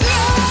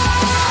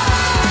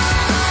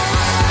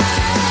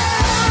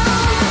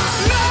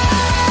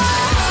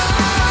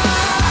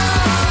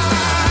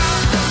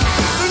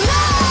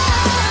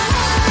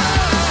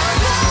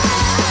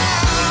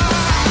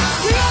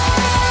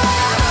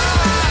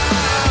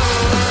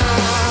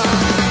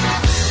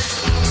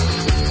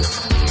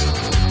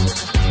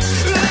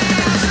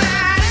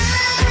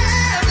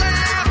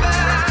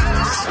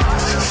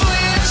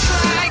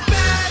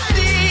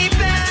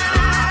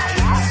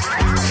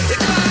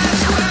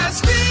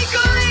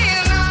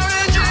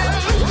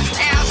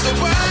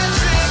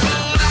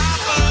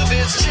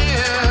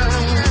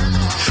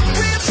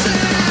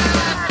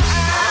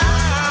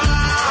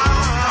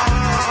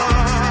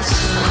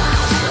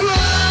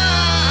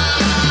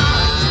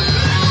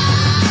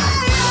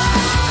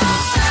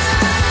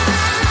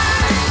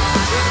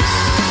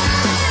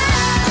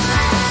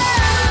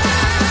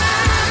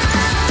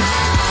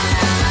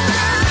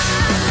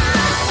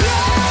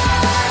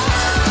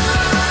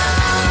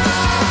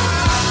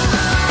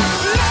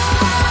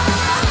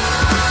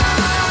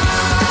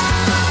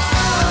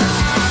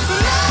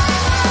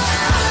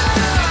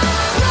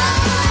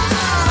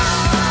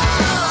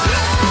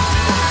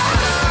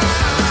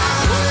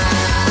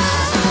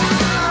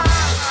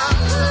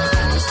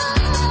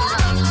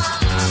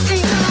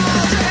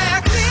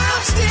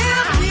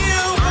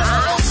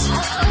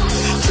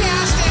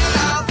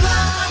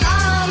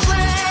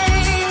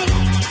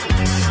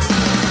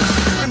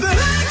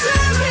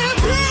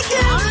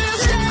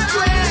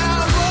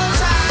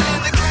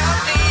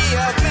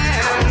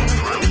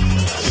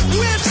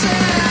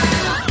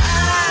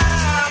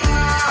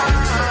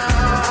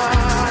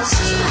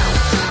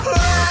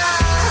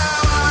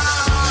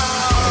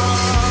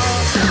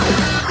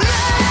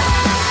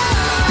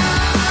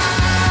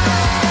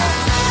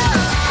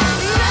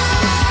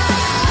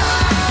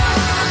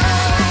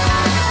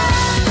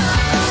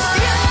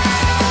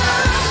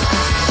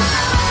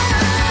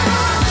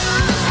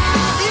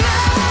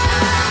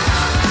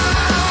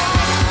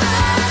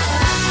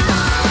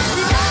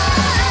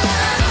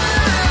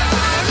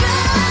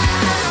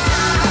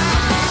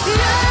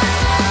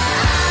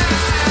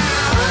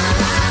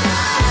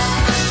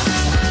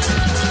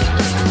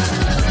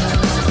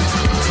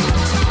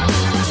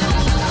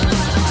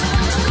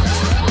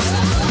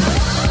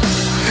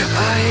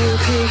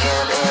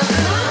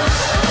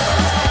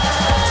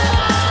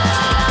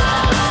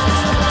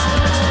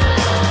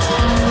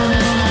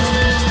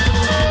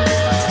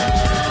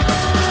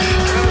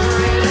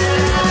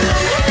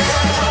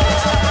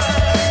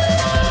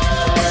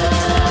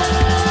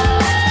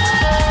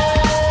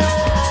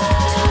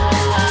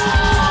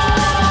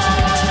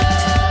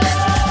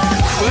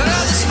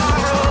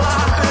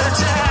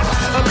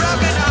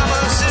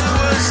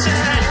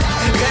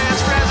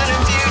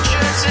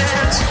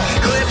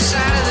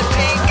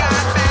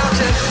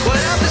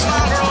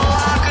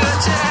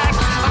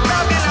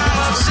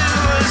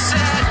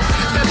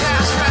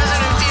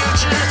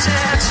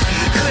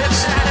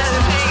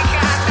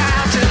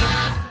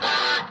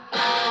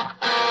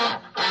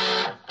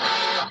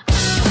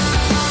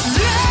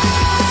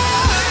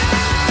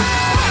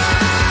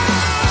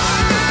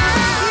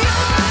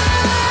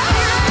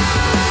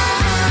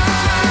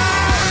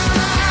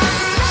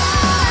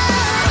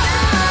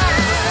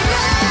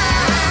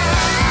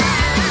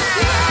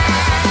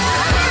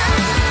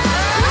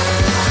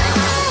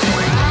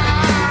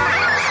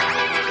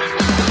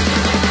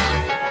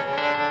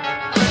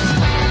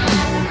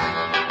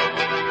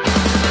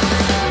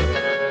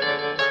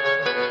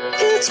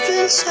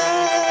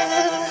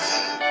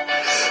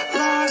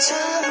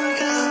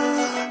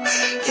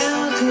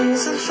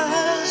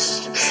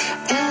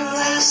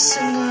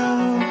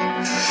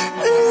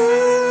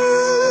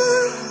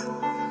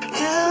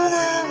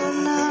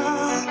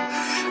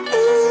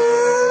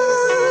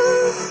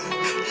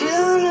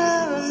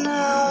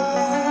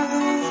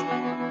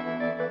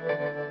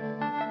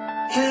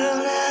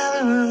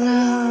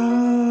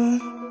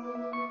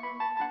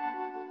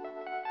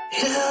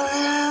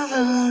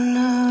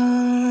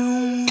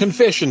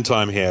 Confession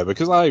time here,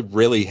 because I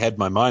really had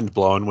my mind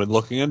blown when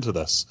looking into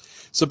this.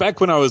 So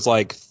back when I was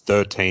like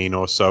 13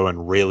 or so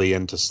and really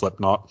into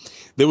Slipknot,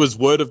 there was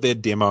word of their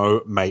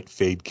demo Mate,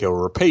 Feed, Kill,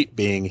 Repeat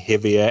being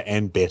heavier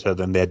and better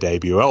than their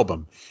debut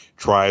album.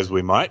 Try as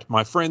we might,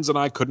 my friends and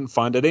I couldn't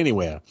find it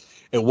anywhere.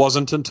 It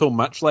wasn't until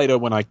much later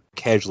when I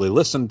casually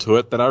listened to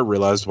it that I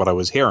realized what I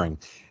was hearing.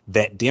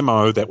 That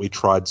demo that we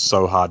tried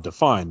so hard to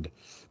find.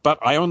 But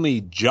I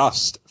only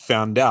just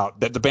found out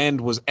that the band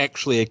was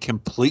actually a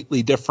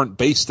completely different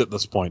beast at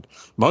this point,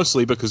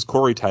 mostly because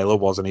Corey Taylor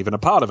wasn't even a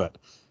part of it.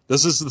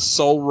 This is the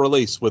sole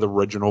release with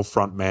original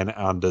frontman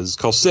Anders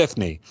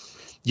Kosefny.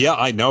 Yeah,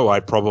 I know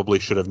I probably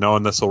should have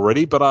known this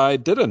already, but I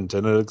didn't,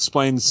 and it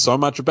explains so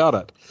much about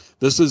it.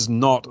 This is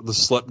not the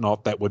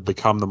Slipknot that would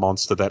become the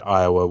monster that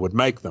Iowa would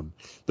make them.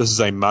 This is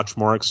a much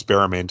more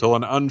experimental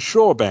and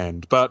unsure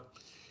band, but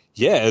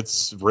yeah,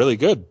 it's really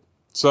good.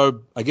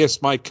 So I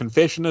guess my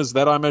confession is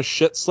that I'm a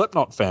shit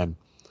Slipknot fan.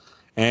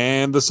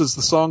 And this is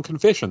the song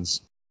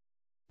Confessions.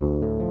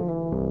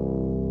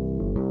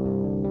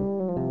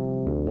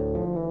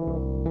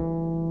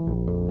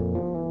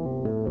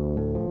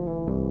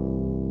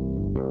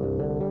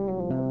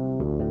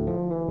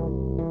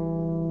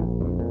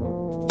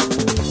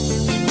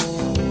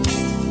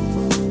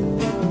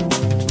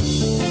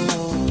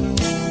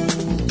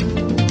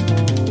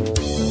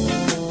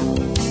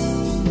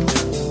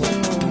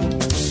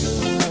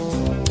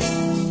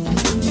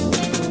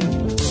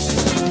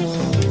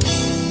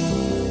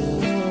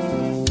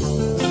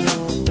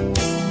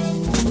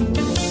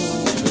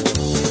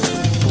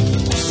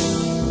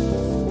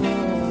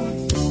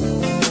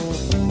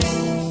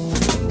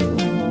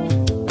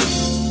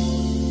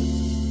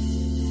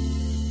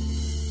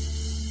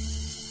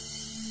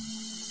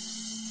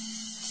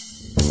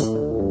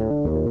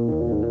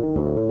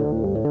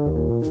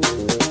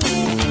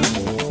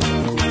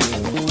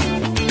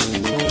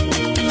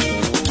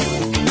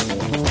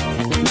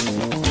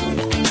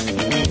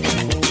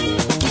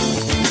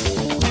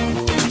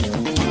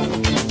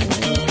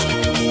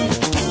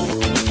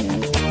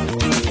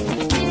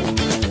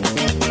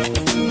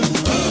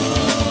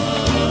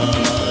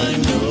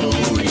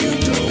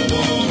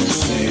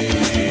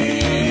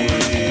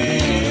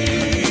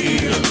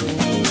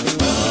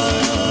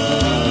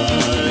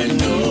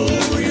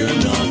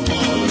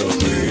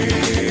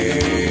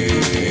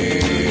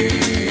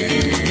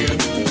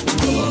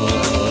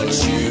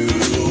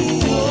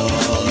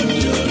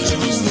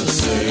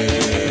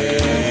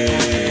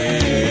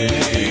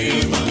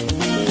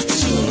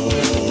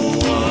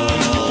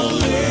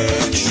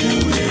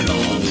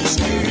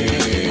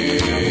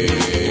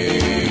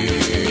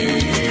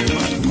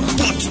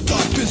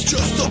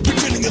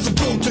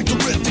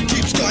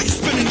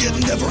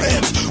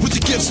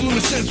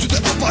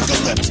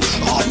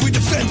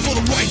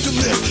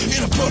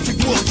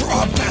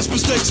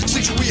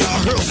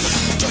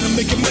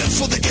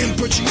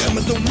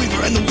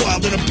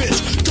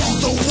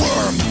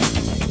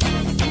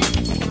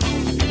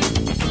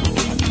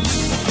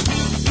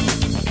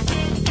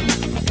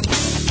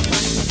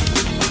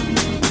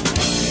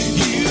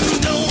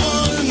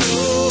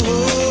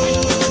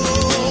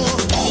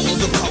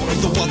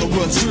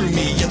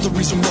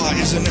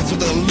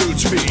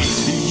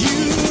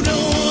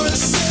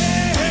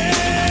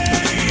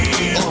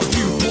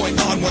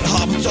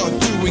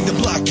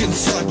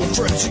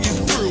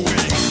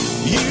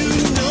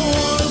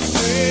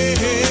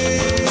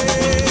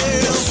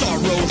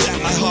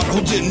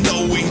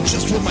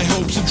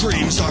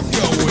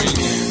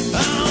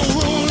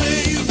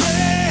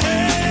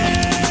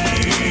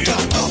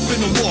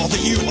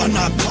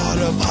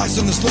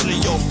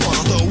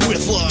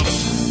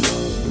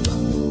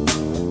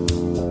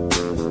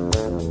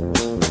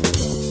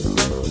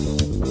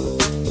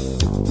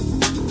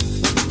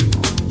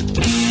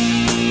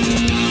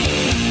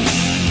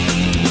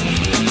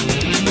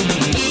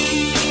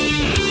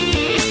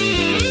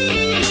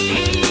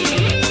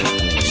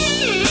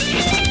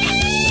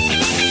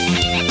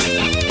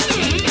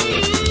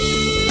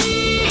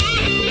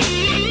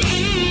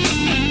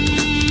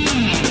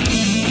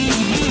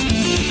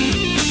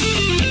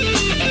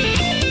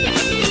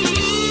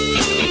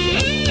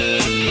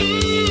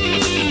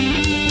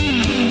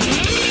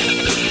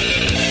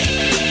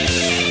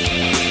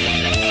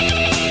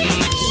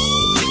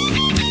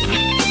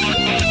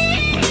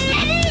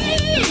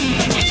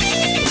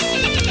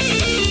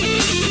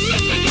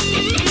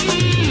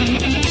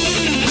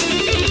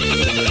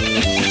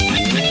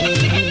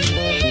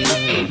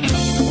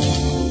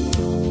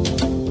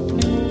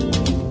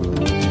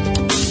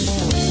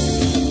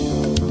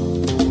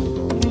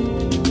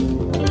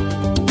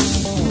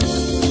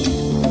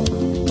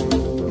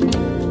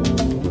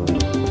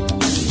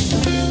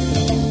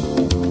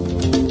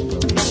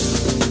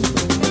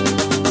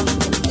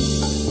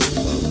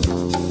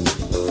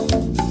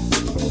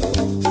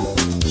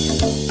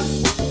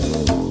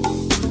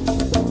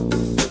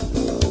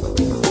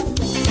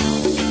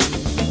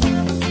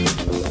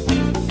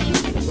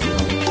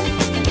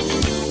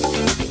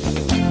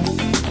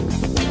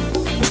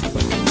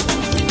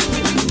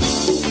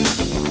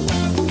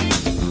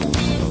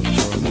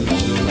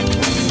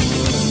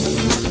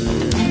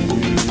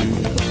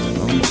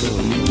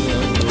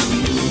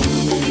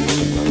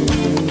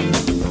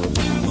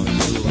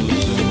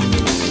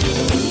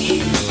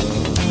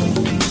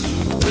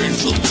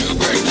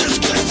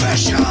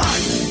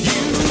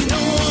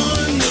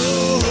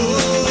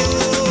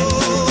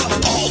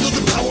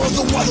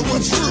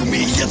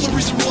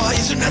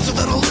 an answer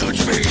that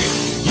eludes me.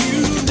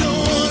 You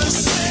don't wanna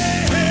say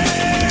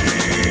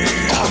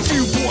a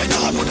viewpoint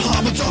on what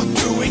hobbits are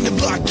doing. The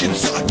black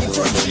inside when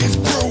frenzy is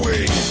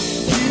brewing.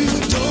 You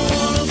don't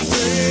wanna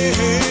face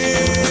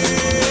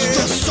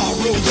the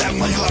sorrow that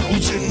my heart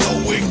holds in,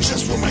 knowing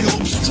just where my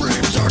hopes and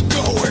dreams are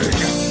going.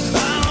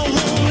 I don't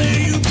wanna let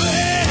you be.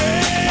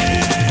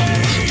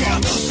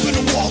 Drawn up in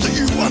a wall that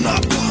you are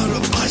not part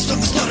of. I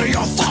stuff this letter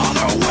your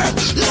father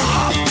with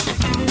love.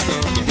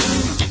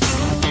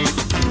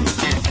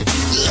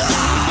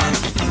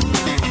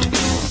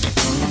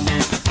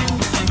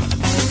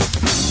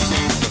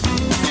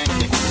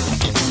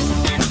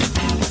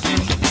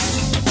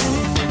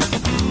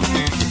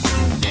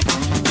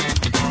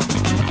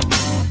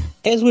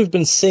 As we've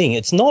been seeing,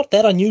 it's not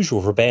that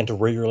unusual for a band to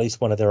re-release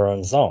one of their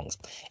own songs,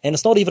 and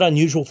it's not even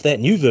unusual for that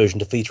new version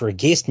to feature a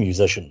guest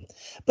musician.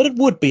 But it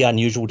would be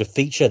unusual to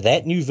feature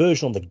that new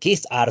version on the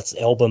guest artist's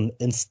album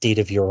instead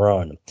of your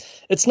own.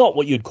 It's not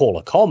what you'd call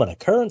a common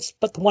occurrence,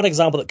 but the one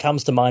example that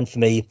comes to mind for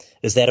me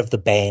is that of the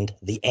band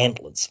The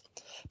Antlers.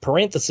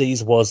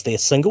 Parentheses was their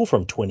single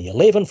from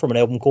 2011 from an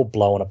album called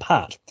Blown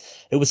Apart.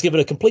 It was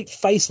given a complete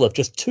facelift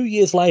just 2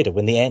 years later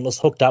when the Antlers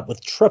hooked up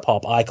with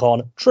trip-hop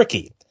icon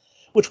Tricky,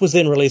 which was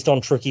then released on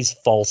Tricky's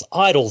False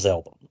Idols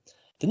album.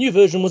 The new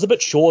version was a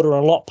bit shorter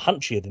and a lot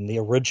punchier than the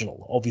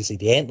original. Obviously,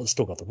 the Antlers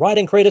still got the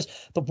writing credit,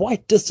 but why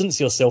distance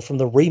yourself from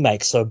the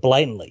remake so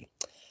blatantly?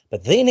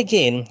 But then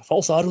again,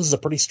 False Idols is a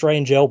pretty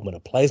strange album and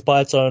it plays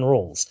by its own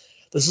rules.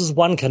 This is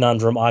one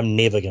conundrum I'm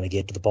never going to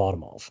get to the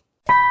bottom of.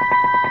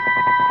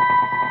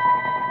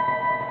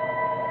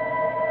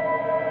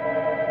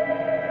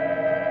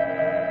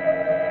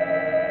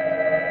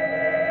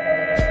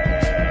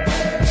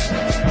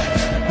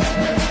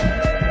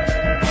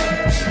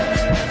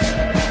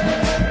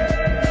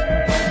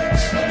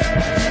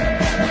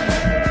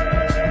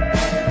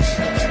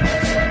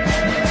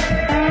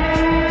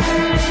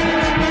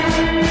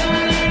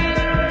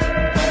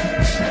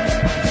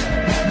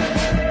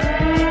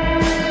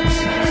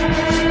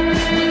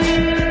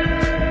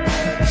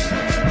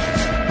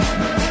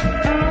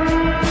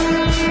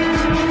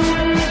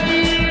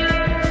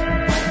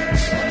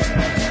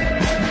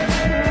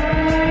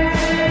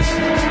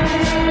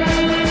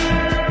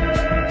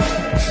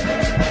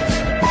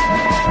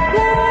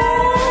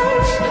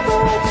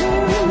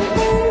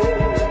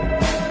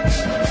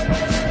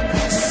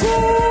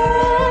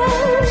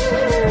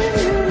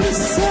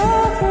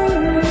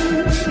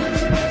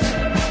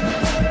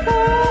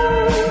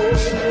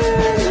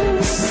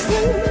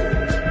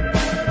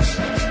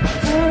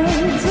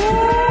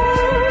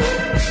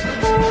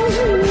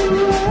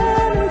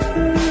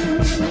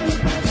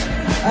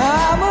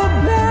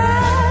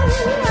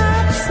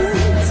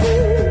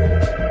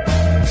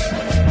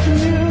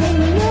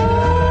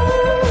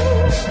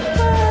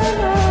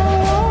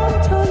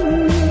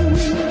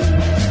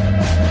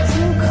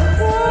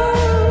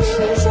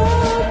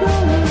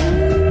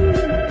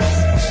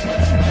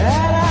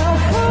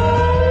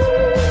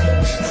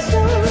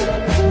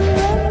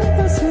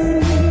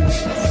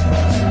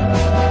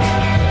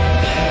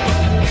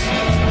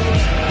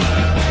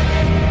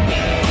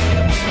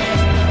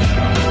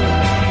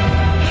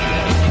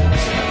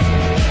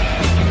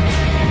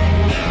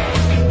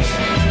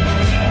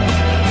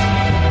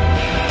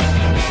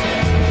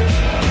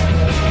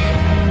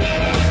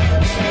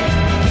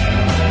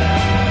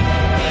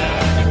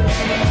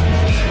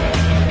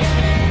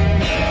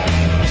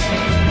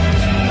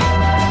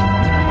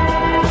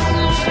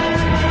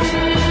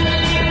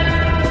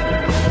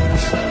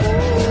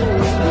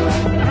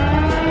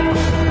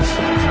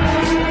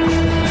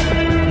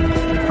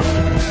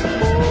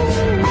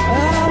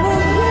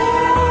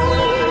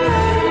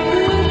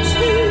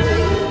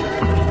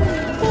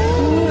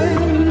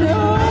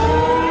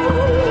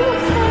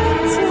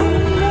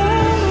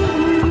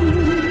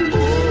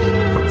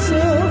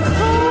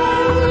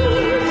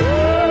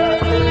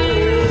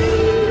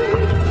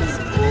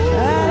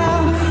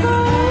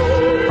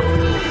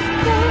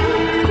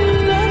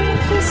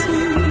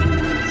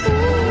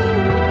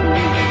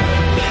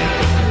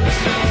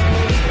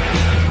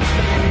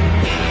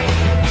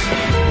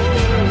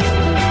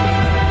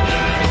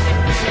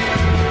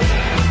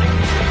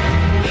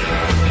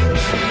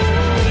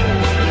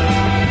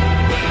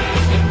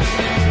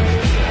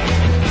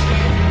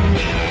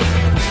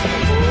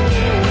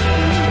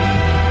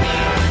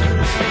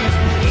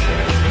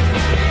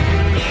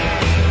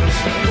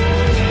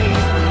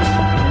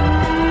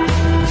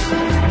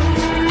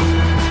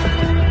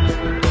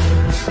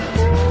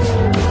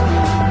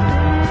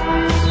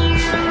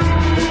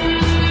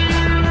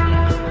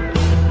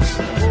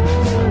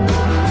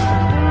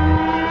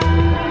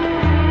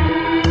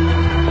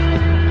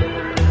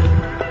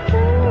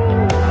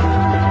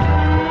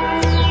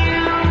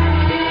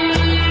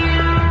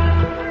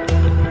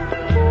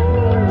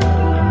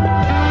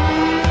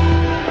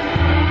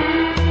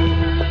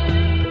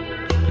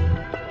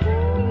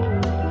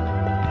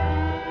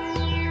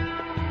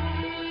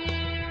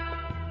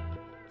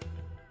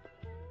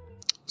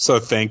 So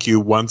thank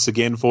you once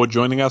again for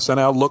joining us on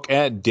our look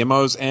at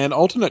demos and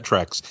alternate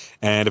tracks.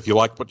 And if you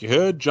liked what you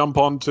heard, jump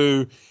on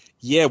to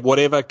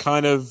whatever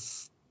kind of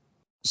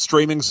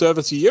streaming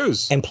service you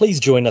use. And please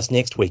join us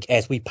next week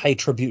as we pay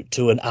tribute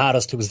to an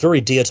artist who was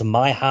very dear to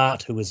my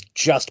heart, who has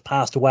just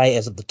passed away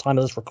as of the time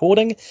of this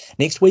recording.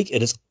 Next week,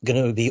 it is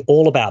going to be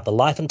all about the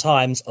life and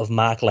times of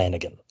Mark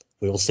Lanigan.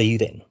 We will see you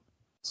then.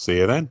 See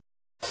you then.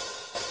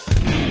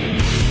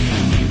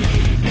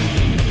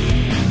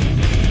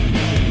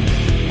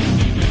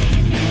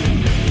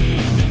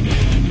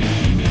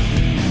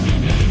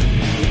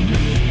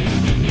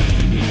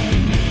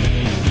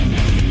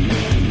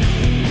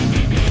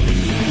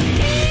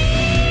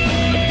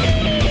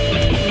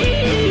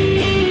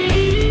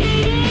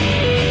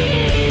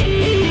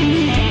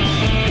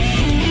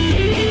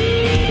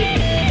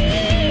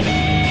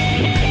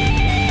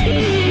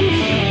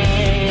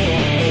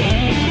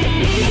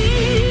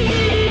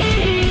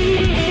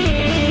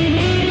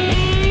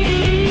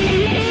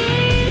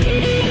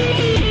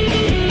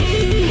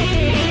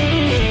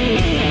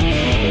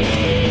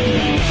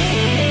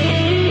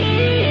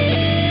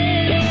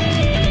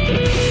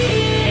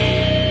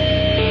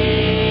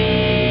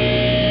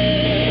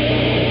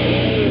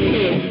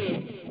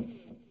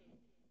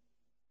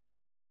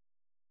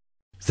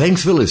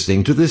 Thanks for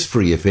listening to this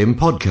Free FM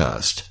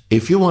podcast.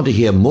 If you want to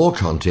hear more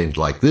content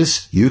like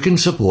this, you can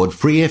support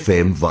Free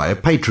FM via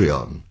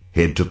Patreon.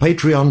 Head to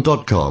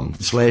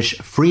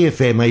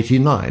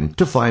patreon.com/freefm89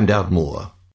 to find out more.